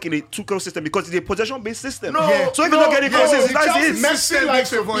cannot work in a Tuchel system because it's a possession-based system. No, Yeah. So if he's not getting crosses, that's it. Messi likes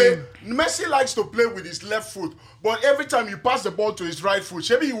to System play. makes Messi likes to play with his left foot, but every time you pass the ball to his right foot,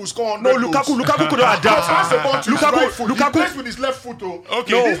 maybe he will score 100 No, goals. Lukaku could not No, pass the ball adapt. to his right foot. He Lukaku- plays with his left foot. Oh.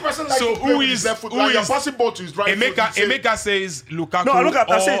 Okay. No. This person likes So to play who with is- his left foot. who Like you're is- passing ball to his right foot. Emeka says Lukaku No,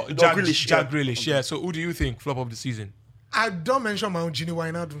 I said or Jack Grealish, Jack yeah. Grealish. Yeah. So who do you think flop of the season? I don't mention my own Gini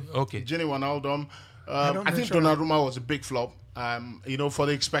Wijnaldum. Okay. Gini Wijnaldum. don't I think mention Donnarumma was a big flop. For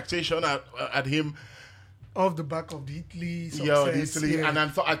the expectation at him. Off the back of the Italy success. Yeah, Italy, yeah.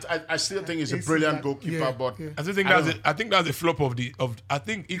 and I still think he's a It's brilliant that- goalkeeper, yeah, but yeah. I think that's a flop of the. I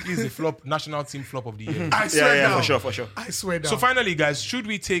think it is the flop national team flop of the year. I swear Yeah, down. for sure. I swear down. So finally, guys, should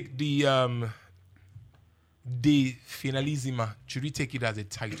we take the finalissima? Should we take it as a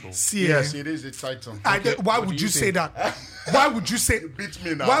title? See, yes, it is the title. why what would do you you say think? that? Why would you say? Beat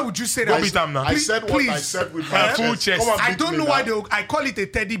me now. Why would you say Go that? beat them now. I said what I please. said with my Full chest. chest. Come and I beat don't me know now. why I call it a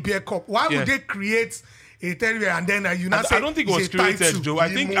teddy bear cup. Why Yeah. would they create a teddy bear and then you not say I don't think it was it's a title? created, Joe.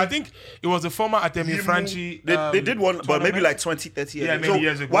 I think it was the former Atemi Franchi. They did one, but maybe like 20, 30 years Yeah, ago. many So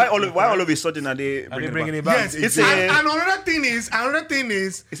years ago. why all of a sudden are they bringing it back? back? Yes, It's and, a- and another thing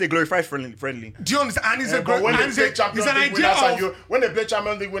is, It's a glorified friendly. do you understand? And it's Yeah, a but when and they it's, play a, Champions it's an League idea winners of and when they play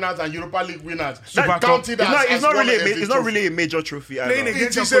Champions League winners and Europa League winners, Super count it It's not one really of the it's not trophy. really a major trophy. I Playing know.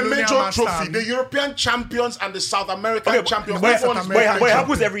 against It is your a colonial major master. trophy. The European champions and the South American Okay, champions. but Which one is South more American it champion?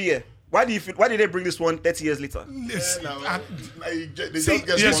 happens every year. Why did they bring this one 30 years later? Listen, They just See,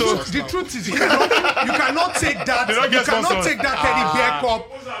 get yeah, so sponsors the now. truth is you cannot take that. They don't You get cannot sponsors. take that teddy bear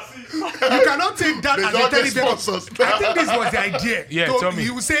cup. You cannot take that They as a don't teddy get bear cup. sponsors. I think this was the idea. Yeah, So tell me.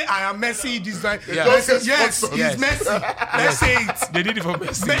 you say I am Messi. This guy. Yeah. don't get Yes, sponsors. he's Messi. Let's say it. They did it for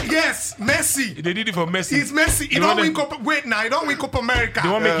Messi. Yes, Messi. They did it for Messi. He's Messi. He They don't wanna- win Copa. Wait, now he don't win Copa America. They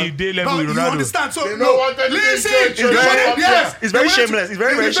want to make it day level But with you Ronaldo. understand? So They no, don't want that to listen. change. They It's very- wanted- yes, it's very they wanted shameless. to- It's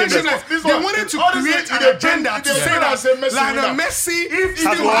very, very shameless. This They one- wanted to honestly, create if an agenda to they say say that that's a Messi Lionel winner. Messi If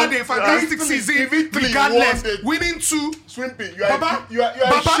still Italy had won- a fantastic if season, Italy regardless, won the- winning two. Swimpy, Baba, you are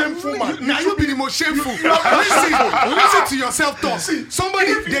a shameful man. Now you be the most shameful. Listen to yourself, talk.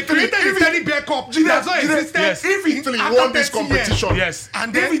 Somebody they created a teddy bear cup. That's not existed. Yes. If Italy after won this 30 years. competition, Yes.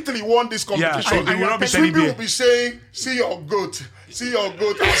 And if then Italy won this competition, it will not be teddy Swimpy bear. will be saying, "See your goat, see your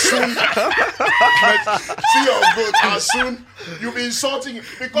goat, and soon, see your goat, and soon you'll be insulting it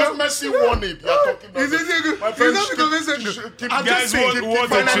because Messi won it." You're talking about Is it good? My It's friend, not because Messi- keep- I'm keep- Guys, just saying, what a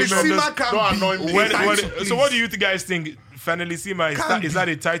finally, tremendous- Sima can Don't be annoy me. a title, please. So what do you guys think? Finalissima, is that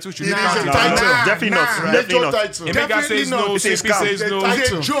a title? Should we It count is it? a title. Definitely not. Nah. Definitely Major not. title. Emeka Definitely says not. no. It's a CP scam. says It's a no. title.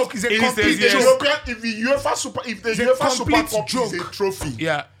 It's a joke. It's a It says complete yes. joke. If the UEFA Super, if the a UEFA Super complete Cup is a joke. trophy,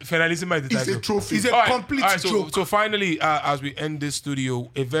 Yeah, Finalissima is the it's title. a trophy. It's a All right, complete all right, joke. So finally, as we end this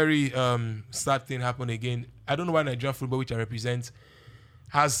studio, a very sad thing happened again. I don't know why Nigerian football, which I represent,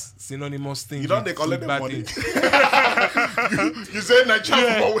 has synonymous things. You don't with they collect the bad money. things. You say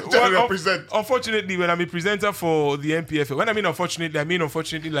Nigerian football which I represent. Unfortunately, when I'm a presenter for the NPFL, when I mean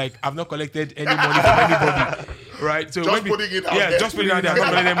unfortunately, like I've not collected any money from anybody, right? So Just putting it out yeah, there. just putting it out there. I'm not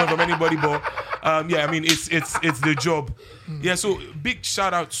collecting money from anybody, but yeah, I mean it's the job. Yeah, so big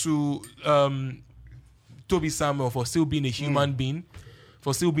shout out to Toby Samuel for still being a human being,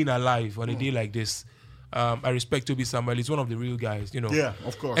 for still being alive on a day like this. I respect Toby Samuel. He's one of the real guys, you know. Yeah,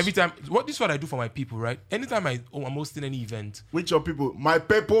 of course. Every time, this is what I do for my people, right? Anytime I'm hosting any event. Which your people? My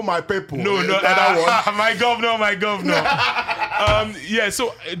people. No, that one. my governor. Yeah,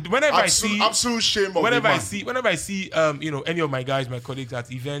 so whenever I see absolute shame of whenever the I see you know, any of my guys, my colleagues at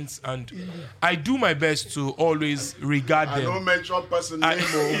events, and I do my best to always regard I them. don't mention person name. You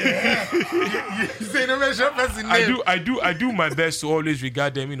say don't mention person name. I do my best to always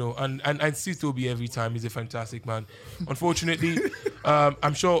regard them, you know, and see Toby every time. He's a fantastic man. Unfortunately,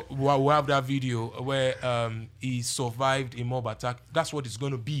 I'm sure we'll have that video where he survived a mob attack. That's what it's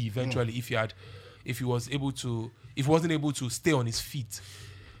going to be eventually if he wasn't able to stay on his feet.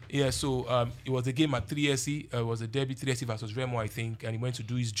 Yeah, so it was a game at 3SE. It was a derby, 3SE versus Remo, I think, and he went to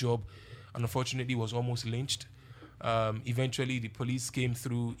do his job, and unfortunately was almost lynched. Eventually, the police came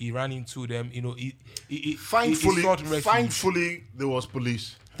through. He ran into them. You know, Thankfully, there was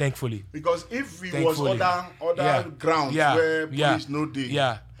police. Thankfully, because if it was other grounds where police no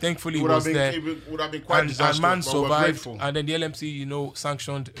day, thankfully it was there. It would have been quite disastrous. And man survived, and then the LMC, you know,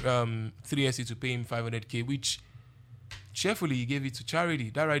 sanctioned 3SE to pay him 500k, which cheerfully he gave it to charity.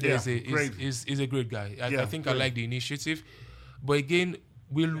 That right there is a great guy. I think I like the initiative, but again,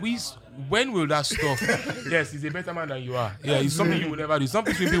 when will that stop? Yes, he's a better man than you are. Yeah, it's something you will never do.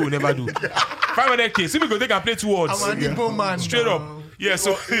 Something people will never do. 500k. See, we go take and play 2 odds. I'm an Igbo man. Straight up. Yeah,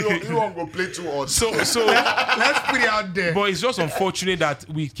 so you won't go play 2 odds. So let's put it out there. But it's just unfortunate that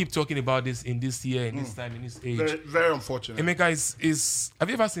we keep talking about this in this year, in this time, in this age. Very, very unfortunate. Emeka is. Have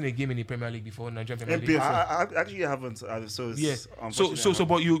you ever seen a game in the Premier League before? Nigerian Premier League. I actually haven't. So it's yeah.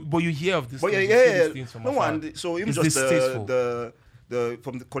 But you hear of this. But things from no afar. one. So even It's just distasteful. the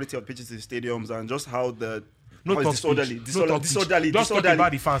from the quality of pitches in stadiums and just how the No talk disorderly, speech. No talk disorderly, speech. Just talk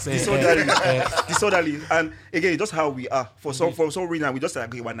about the fans. disorderly, and again, just how we are. For some reason, we just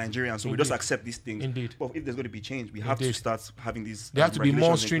like we're Nigerians, so we just accept these things. Indeed. But if there's going to be change, we have to start having these. There have to be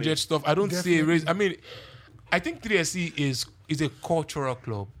more regulations in stringent place. stuff. I don't see a raise. I mean, I think 3SE is a cultural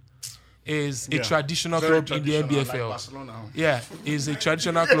club. Is a traditional Very club in the traditional, NBFL. like Barcelona. Yeah, is a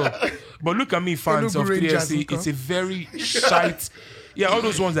traditional club. But look at me, fans of Enugu Rangers, 3SE. It's a very shite. Yeah, all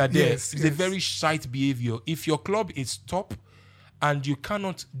those ones are there. Yes, It's a very shite behavior. If your club is top and you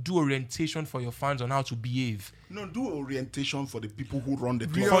cannot do orientation for your fans on how to behave, No, do orientation for the people who run the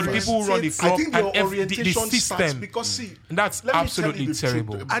club. for the people who run the club I think and your the orientation starts system, because see, that's let me absolutely tell you the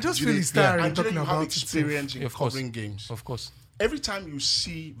terrible. truth. I just feel Jide, it's tiring and Jide, talking you have about it. experience in Of course. covering games. Of course. Every time you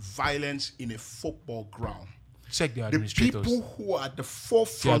see violence in a football ground, Check the the administrators. people who are at the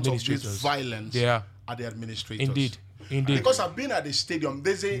forefront of this administrators. violence Yeah. are the administrators. Indeed. Because I've been at the stadium.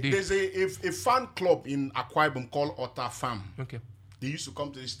 There's a fan club in Akwa Ibom called Otta Farm. Okay. They used to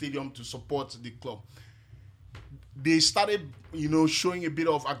come to the stadium to support the club. They started, showing a bit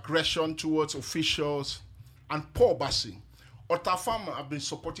of aggression towards officials. And Paul Bassi, Otta Farm have been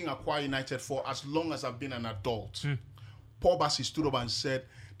supporting Akwa United for as long as I've been an adult. Paul Bassi stood up and said,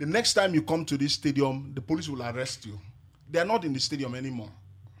 the next time you come to this stadium, the police will arrest you. They are not in the stadium anymore.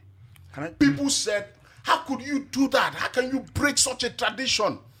 People said, how could you do that? How can you break such a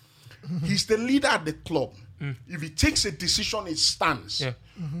tradition? He's the leader at the club. If he takes a decision, it stands. Yeah.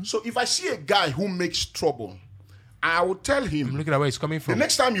 So if I see a guy who makes trouble, I will tell him, Look at where it's coming the from.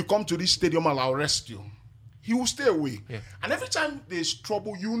 next time you come to this stadium, I'll arrest you. He will stay away. Yeah. And every time there's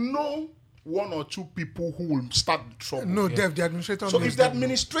trouble, one or two people who will start the trouble. No, Dev, the administrator. So knows if the that.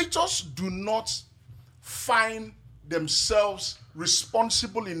 administrators do not find themselves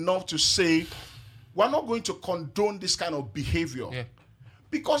responsible enough to say, we're not going to condone this kind of behavior,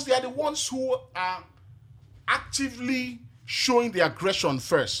 because they are the ones who are actively showing the aggression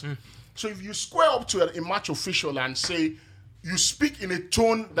first. So if you square up to a match official and say, you speak in a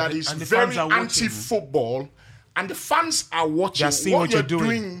tone that is and the very fans are watching. anti-football, and the fans are watching, They are seeing what you're you're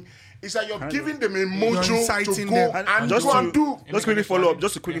doing. is that you're giving them a You're mojo to inciting go them. and just go to, and do. just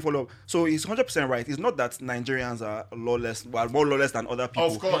quickly follow up. So he's 100% right. It's not that Nigerians are lawless, well, more lawless than other people.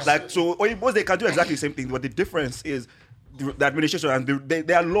 Of course. Like, so Oyinbos, they can do exactly the same thing, but the difference is the administration and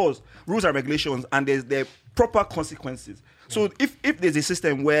there are laws, rules and regulations, and there are proper consequences. So if there's a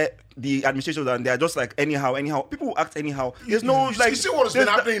system where the administrators and they're just like anyhow, people will act anyhow. There's no You like. see what has been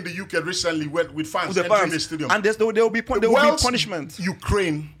there's happening in the UK recently with fans with the entering fans. the stadium. And there will be Wales, punishment.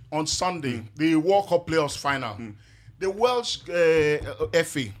 Ukraine on Sunday, the World Cup playoffs final. The Welsh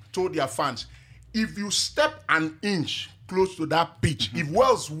FA told their fans, if you step an inch close to that pitch, if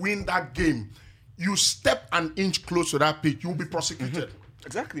Wales win that game, you step an inch close to that pitch, you'll be prosecuted.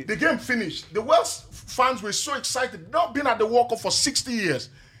 Exactly. The game finished. The Welsh fans were so excited. Not been at the World Cup for 60 years.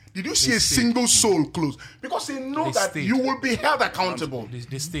 Did you see a single soul close? Because they know that stayed. you will be held accountable.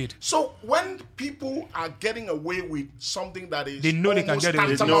 They stayed. So when people are getting away with something that is They know they can get away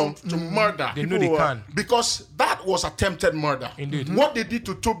with it. tantamount to murder, They know they can. because that was attempted murder. Indeed. What they did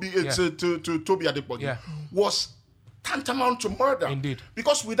to Toby Yeah. to Toby Adepoju Yeah. was tantamount to murder. Indeed.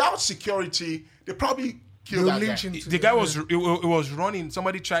 Because without security, they probably killed They'll that lynch guy. him. The guy was it was running.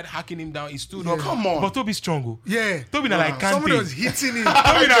 Somebody tried hacking him down. He stood up. Come on. But Toby strong. Oh. Yeah. Toby na like Kante. Somebody was hitting him.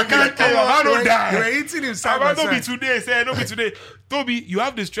 Toby na Kante. I don't They die. were hitting him side About by Toby side. today. Say no be today. Toby, you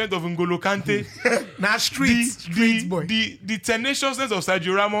have the strength of N'Golo Kante. Now street boy. the tenaciousness of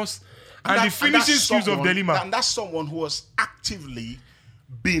Sergio Ramos and the That's finishing skills of someone- Delima. And that's someone who has actively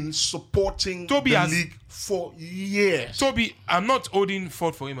been supporting Toby the has- league for years. Toby, I'm not holding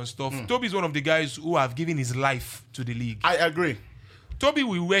fault for him and stuff. Mm. Toby is one of the guys who have given his life to the league. I agree. Toby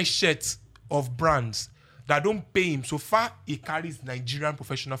will wear shirts of brands that don't pay him. So far, he carries Nigerian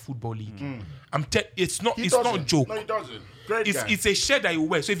Professional Football League. It's not He it's doesn't. not a joke. No, he doesn't. Great guy. It's a shirt that you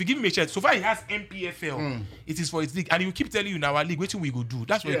wear. So if you give him a shirt, so far he has MPFL. It is for his league, and he will keep telling you in our league, what we go do.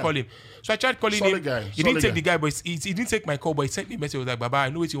 That's what we Yeah. call him. So I tried calling Solid him. guy, He didn't solid take guy. the guy, but he didn't take my call. But he sent me a message. He was like, "Baba, I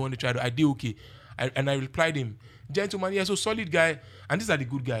know what you want to try. I did okay." And I replied him, "Gentleman, yeah, so solid guy." And these are the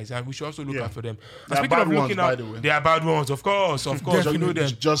good guys, and we should also look Yeah. out for them. They are And speaking bad of looking ones, by out, the way. they are bad ones, of course, we know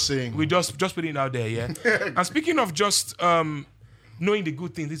them. Just saying. We just putting it out there, yeah. And speaking of just knowing the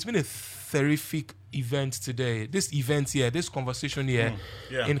good things, it's been a terrific event today. This event here, this conversation here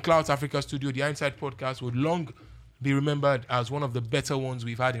Yeah. in Clouds Africa Studio, the Inside Podcast would long be remembered as one of the better ones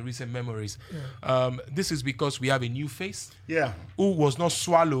we've had in recent memories. This is because we have a new face Yeah. who was not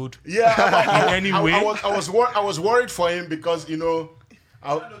swallowed Yeah. in any way. I was worried for him because, you know,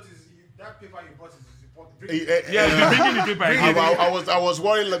 That paper you bought is important. Yeah, he's been bringing the paper again. I was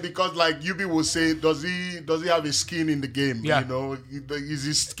worried like, because like Yubi will say, does he have a skin in the game? Yeah. You know, is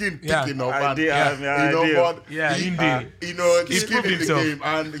his skin Yeah. thick enough? I And, did, yeah. you know, I did. but Yeah, he, indeed. you know, He skin proved in the himself. game,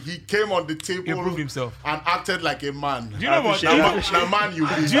 and he came on the table He proved himself. and acted like a man. Do you know what? Now man you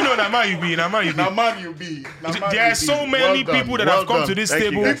be. Do you know that man you be? Now man you be. Now man you be. Now man There you are so be. many Well done, people that well have come done. to this Thank you,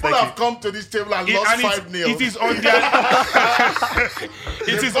 table. guys. People Thank have come to this table and lost And 5-0. it is on their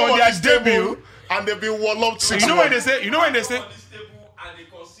it is on their debut. and they've been walloped 6-1. You know when they say On this table and they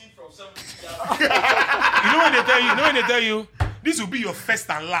concede from 70 yards. you know when they tell you this will be your first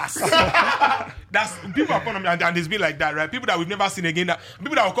and last. That's people are coming and it's been like that, right? People that we've never seen again.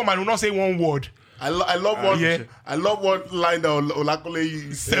 People that will come and will not say one word. I love one. yeah. I love one line that Olakole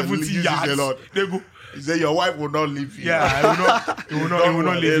uses 70 a yards. lot. They go. He said, "Your wife will not leave you." Yeah, it will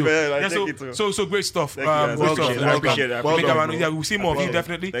not leave you. man, I Yeah, take it too. so great stuff. Thank you, guys. Great Well stuff. done, I appreciate it. Well Big done, man. bro. Yeah, we'll see more of you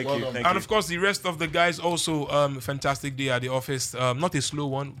definitely. Thank you. Thank And you. of course, the rest of the guys also fantastic day at the office. Not a slow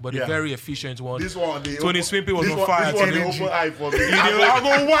one, but a Yeah. very efficient one. This one, the Tony Swimpy was this on one- fire This one, today. the open eye for me. I'll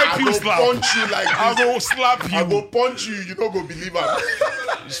go wipe you, I go slap. punch you like I'll this. go slap I go you. punch you. You don't go believe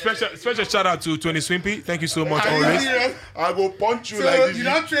it. Special shout out to Tony Swimpy. Thank you so much always. I go punch you So like this. you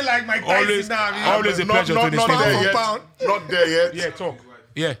don't train like Mike Always, Tyson now. always a Not- pleasure, not- Tony not there Swimpy. yet. Pound. Not there yet. Yeah, talk.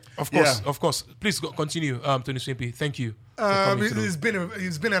 Yeah, of course. Please continue, Tony Swimpy. Thank you. for coming through.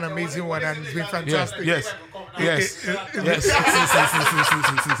 It's been an amazing one and it's been Yeah, fantastic. yes. Yes.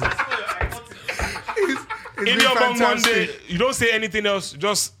 It's In been your bong fantastic. Monday, you don't say anything else,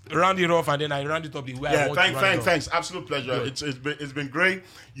 just round it off and then I round it up the way I Yeah, want to round it up. thanks. Absolute pleasure. It's been great.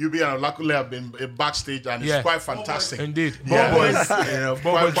 Yubi and Olakule have been backstage and Yeah. it's quite fantastic. Indeed. Yeah. Ball boys. You know,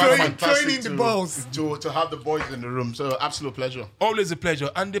 Ball boys. fantastic Training the to- balls. to have the boys in the room. So absolute pleasure. Always a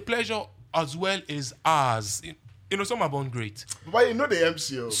pleasure. And the pleasure as well is ours. You know, some are born great. But you know the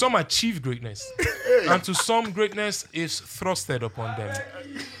MCO. Some achieve greatness. And to some, greatness is thrusted upon them.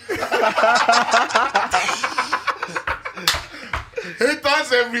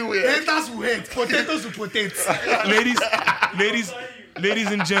 Haters everywhere. Haters will hate. Potatoes will potatoes. ladies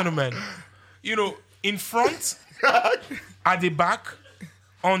and gentlemen, you know, in front, at the back,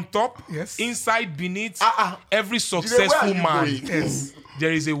 on top, Yes. inside, beneath, every Where successful are you man, going? Yes.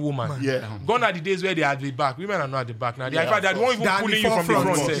 there is a woman. Yeah. Gone are the days where they are at the back. Women are not at the back now. They are, in Yeah, fact, they of won't even They're at pulling the you from the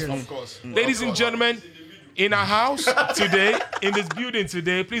forefront. front. Yes. eh. Of course. Ladies and gentlemen, in our house today, in this building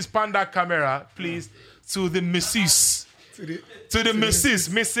today, please pan that camera, please, to the masseuse. to the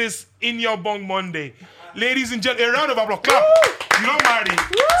Mrs. In Your Bong Monday. Ladies and gentlemen, a round of applause. Clap. You don't marry.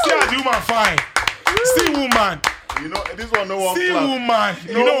 See how the woman fine. See woman. You know, this one no one See clap. woman.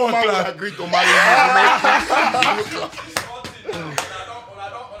 You No know woman what will clap. agree to marry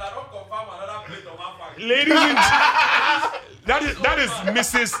you. Ladies and that is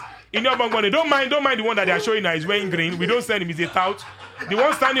Mrs. In Your Bong Monday. Don't mind the one that they are showing now. He's wearing green. We don't send him. He's a tout. The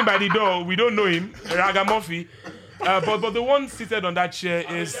one standing by the door, we don't know him. Ragamuffin. But the one seated on that chair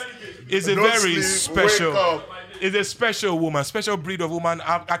is a Don't very sleep, wake special. up. Is a special woman, special breed of woman.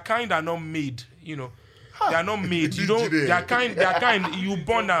 A kind are not made, you know. They are not made. You don't. They are kind. You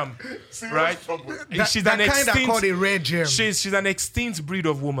born them, right? She's that an kind of called extinct. a rare gem. She's an extinct breed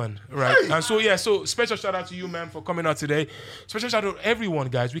of woman, right? And so so special shout out to you, man, for coming out today. Special shout out to everyone,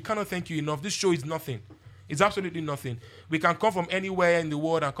 guys. We cannot thank you enough. This show is nothing. It's absolutely nothing. We can come from anywhere in the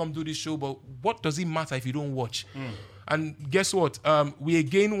world and come do this show, but what does it matter if you don't watch? And guess what? We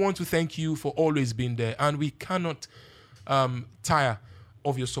again want to thank you for always being there, and we cannot tire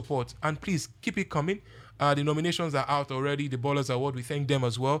of your support. And please keep it coming. The nominations are out already. The Ballers Award, we thank them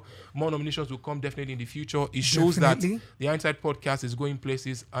as well. More nominations will come definitely in the future. It shows Definitely. that the Hindsight Podcast is going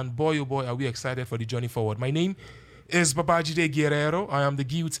places, and boy, oh boy, are we excited for the journey forward. My name is Babajide Guerrero. I am the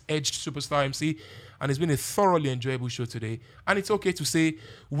Gilt-edged superstar MC, and it's been a thoroughly enjoyable show today. And it's okay to say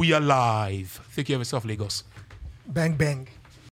we are live. Take care of yourself, Lagos. Bang, bang.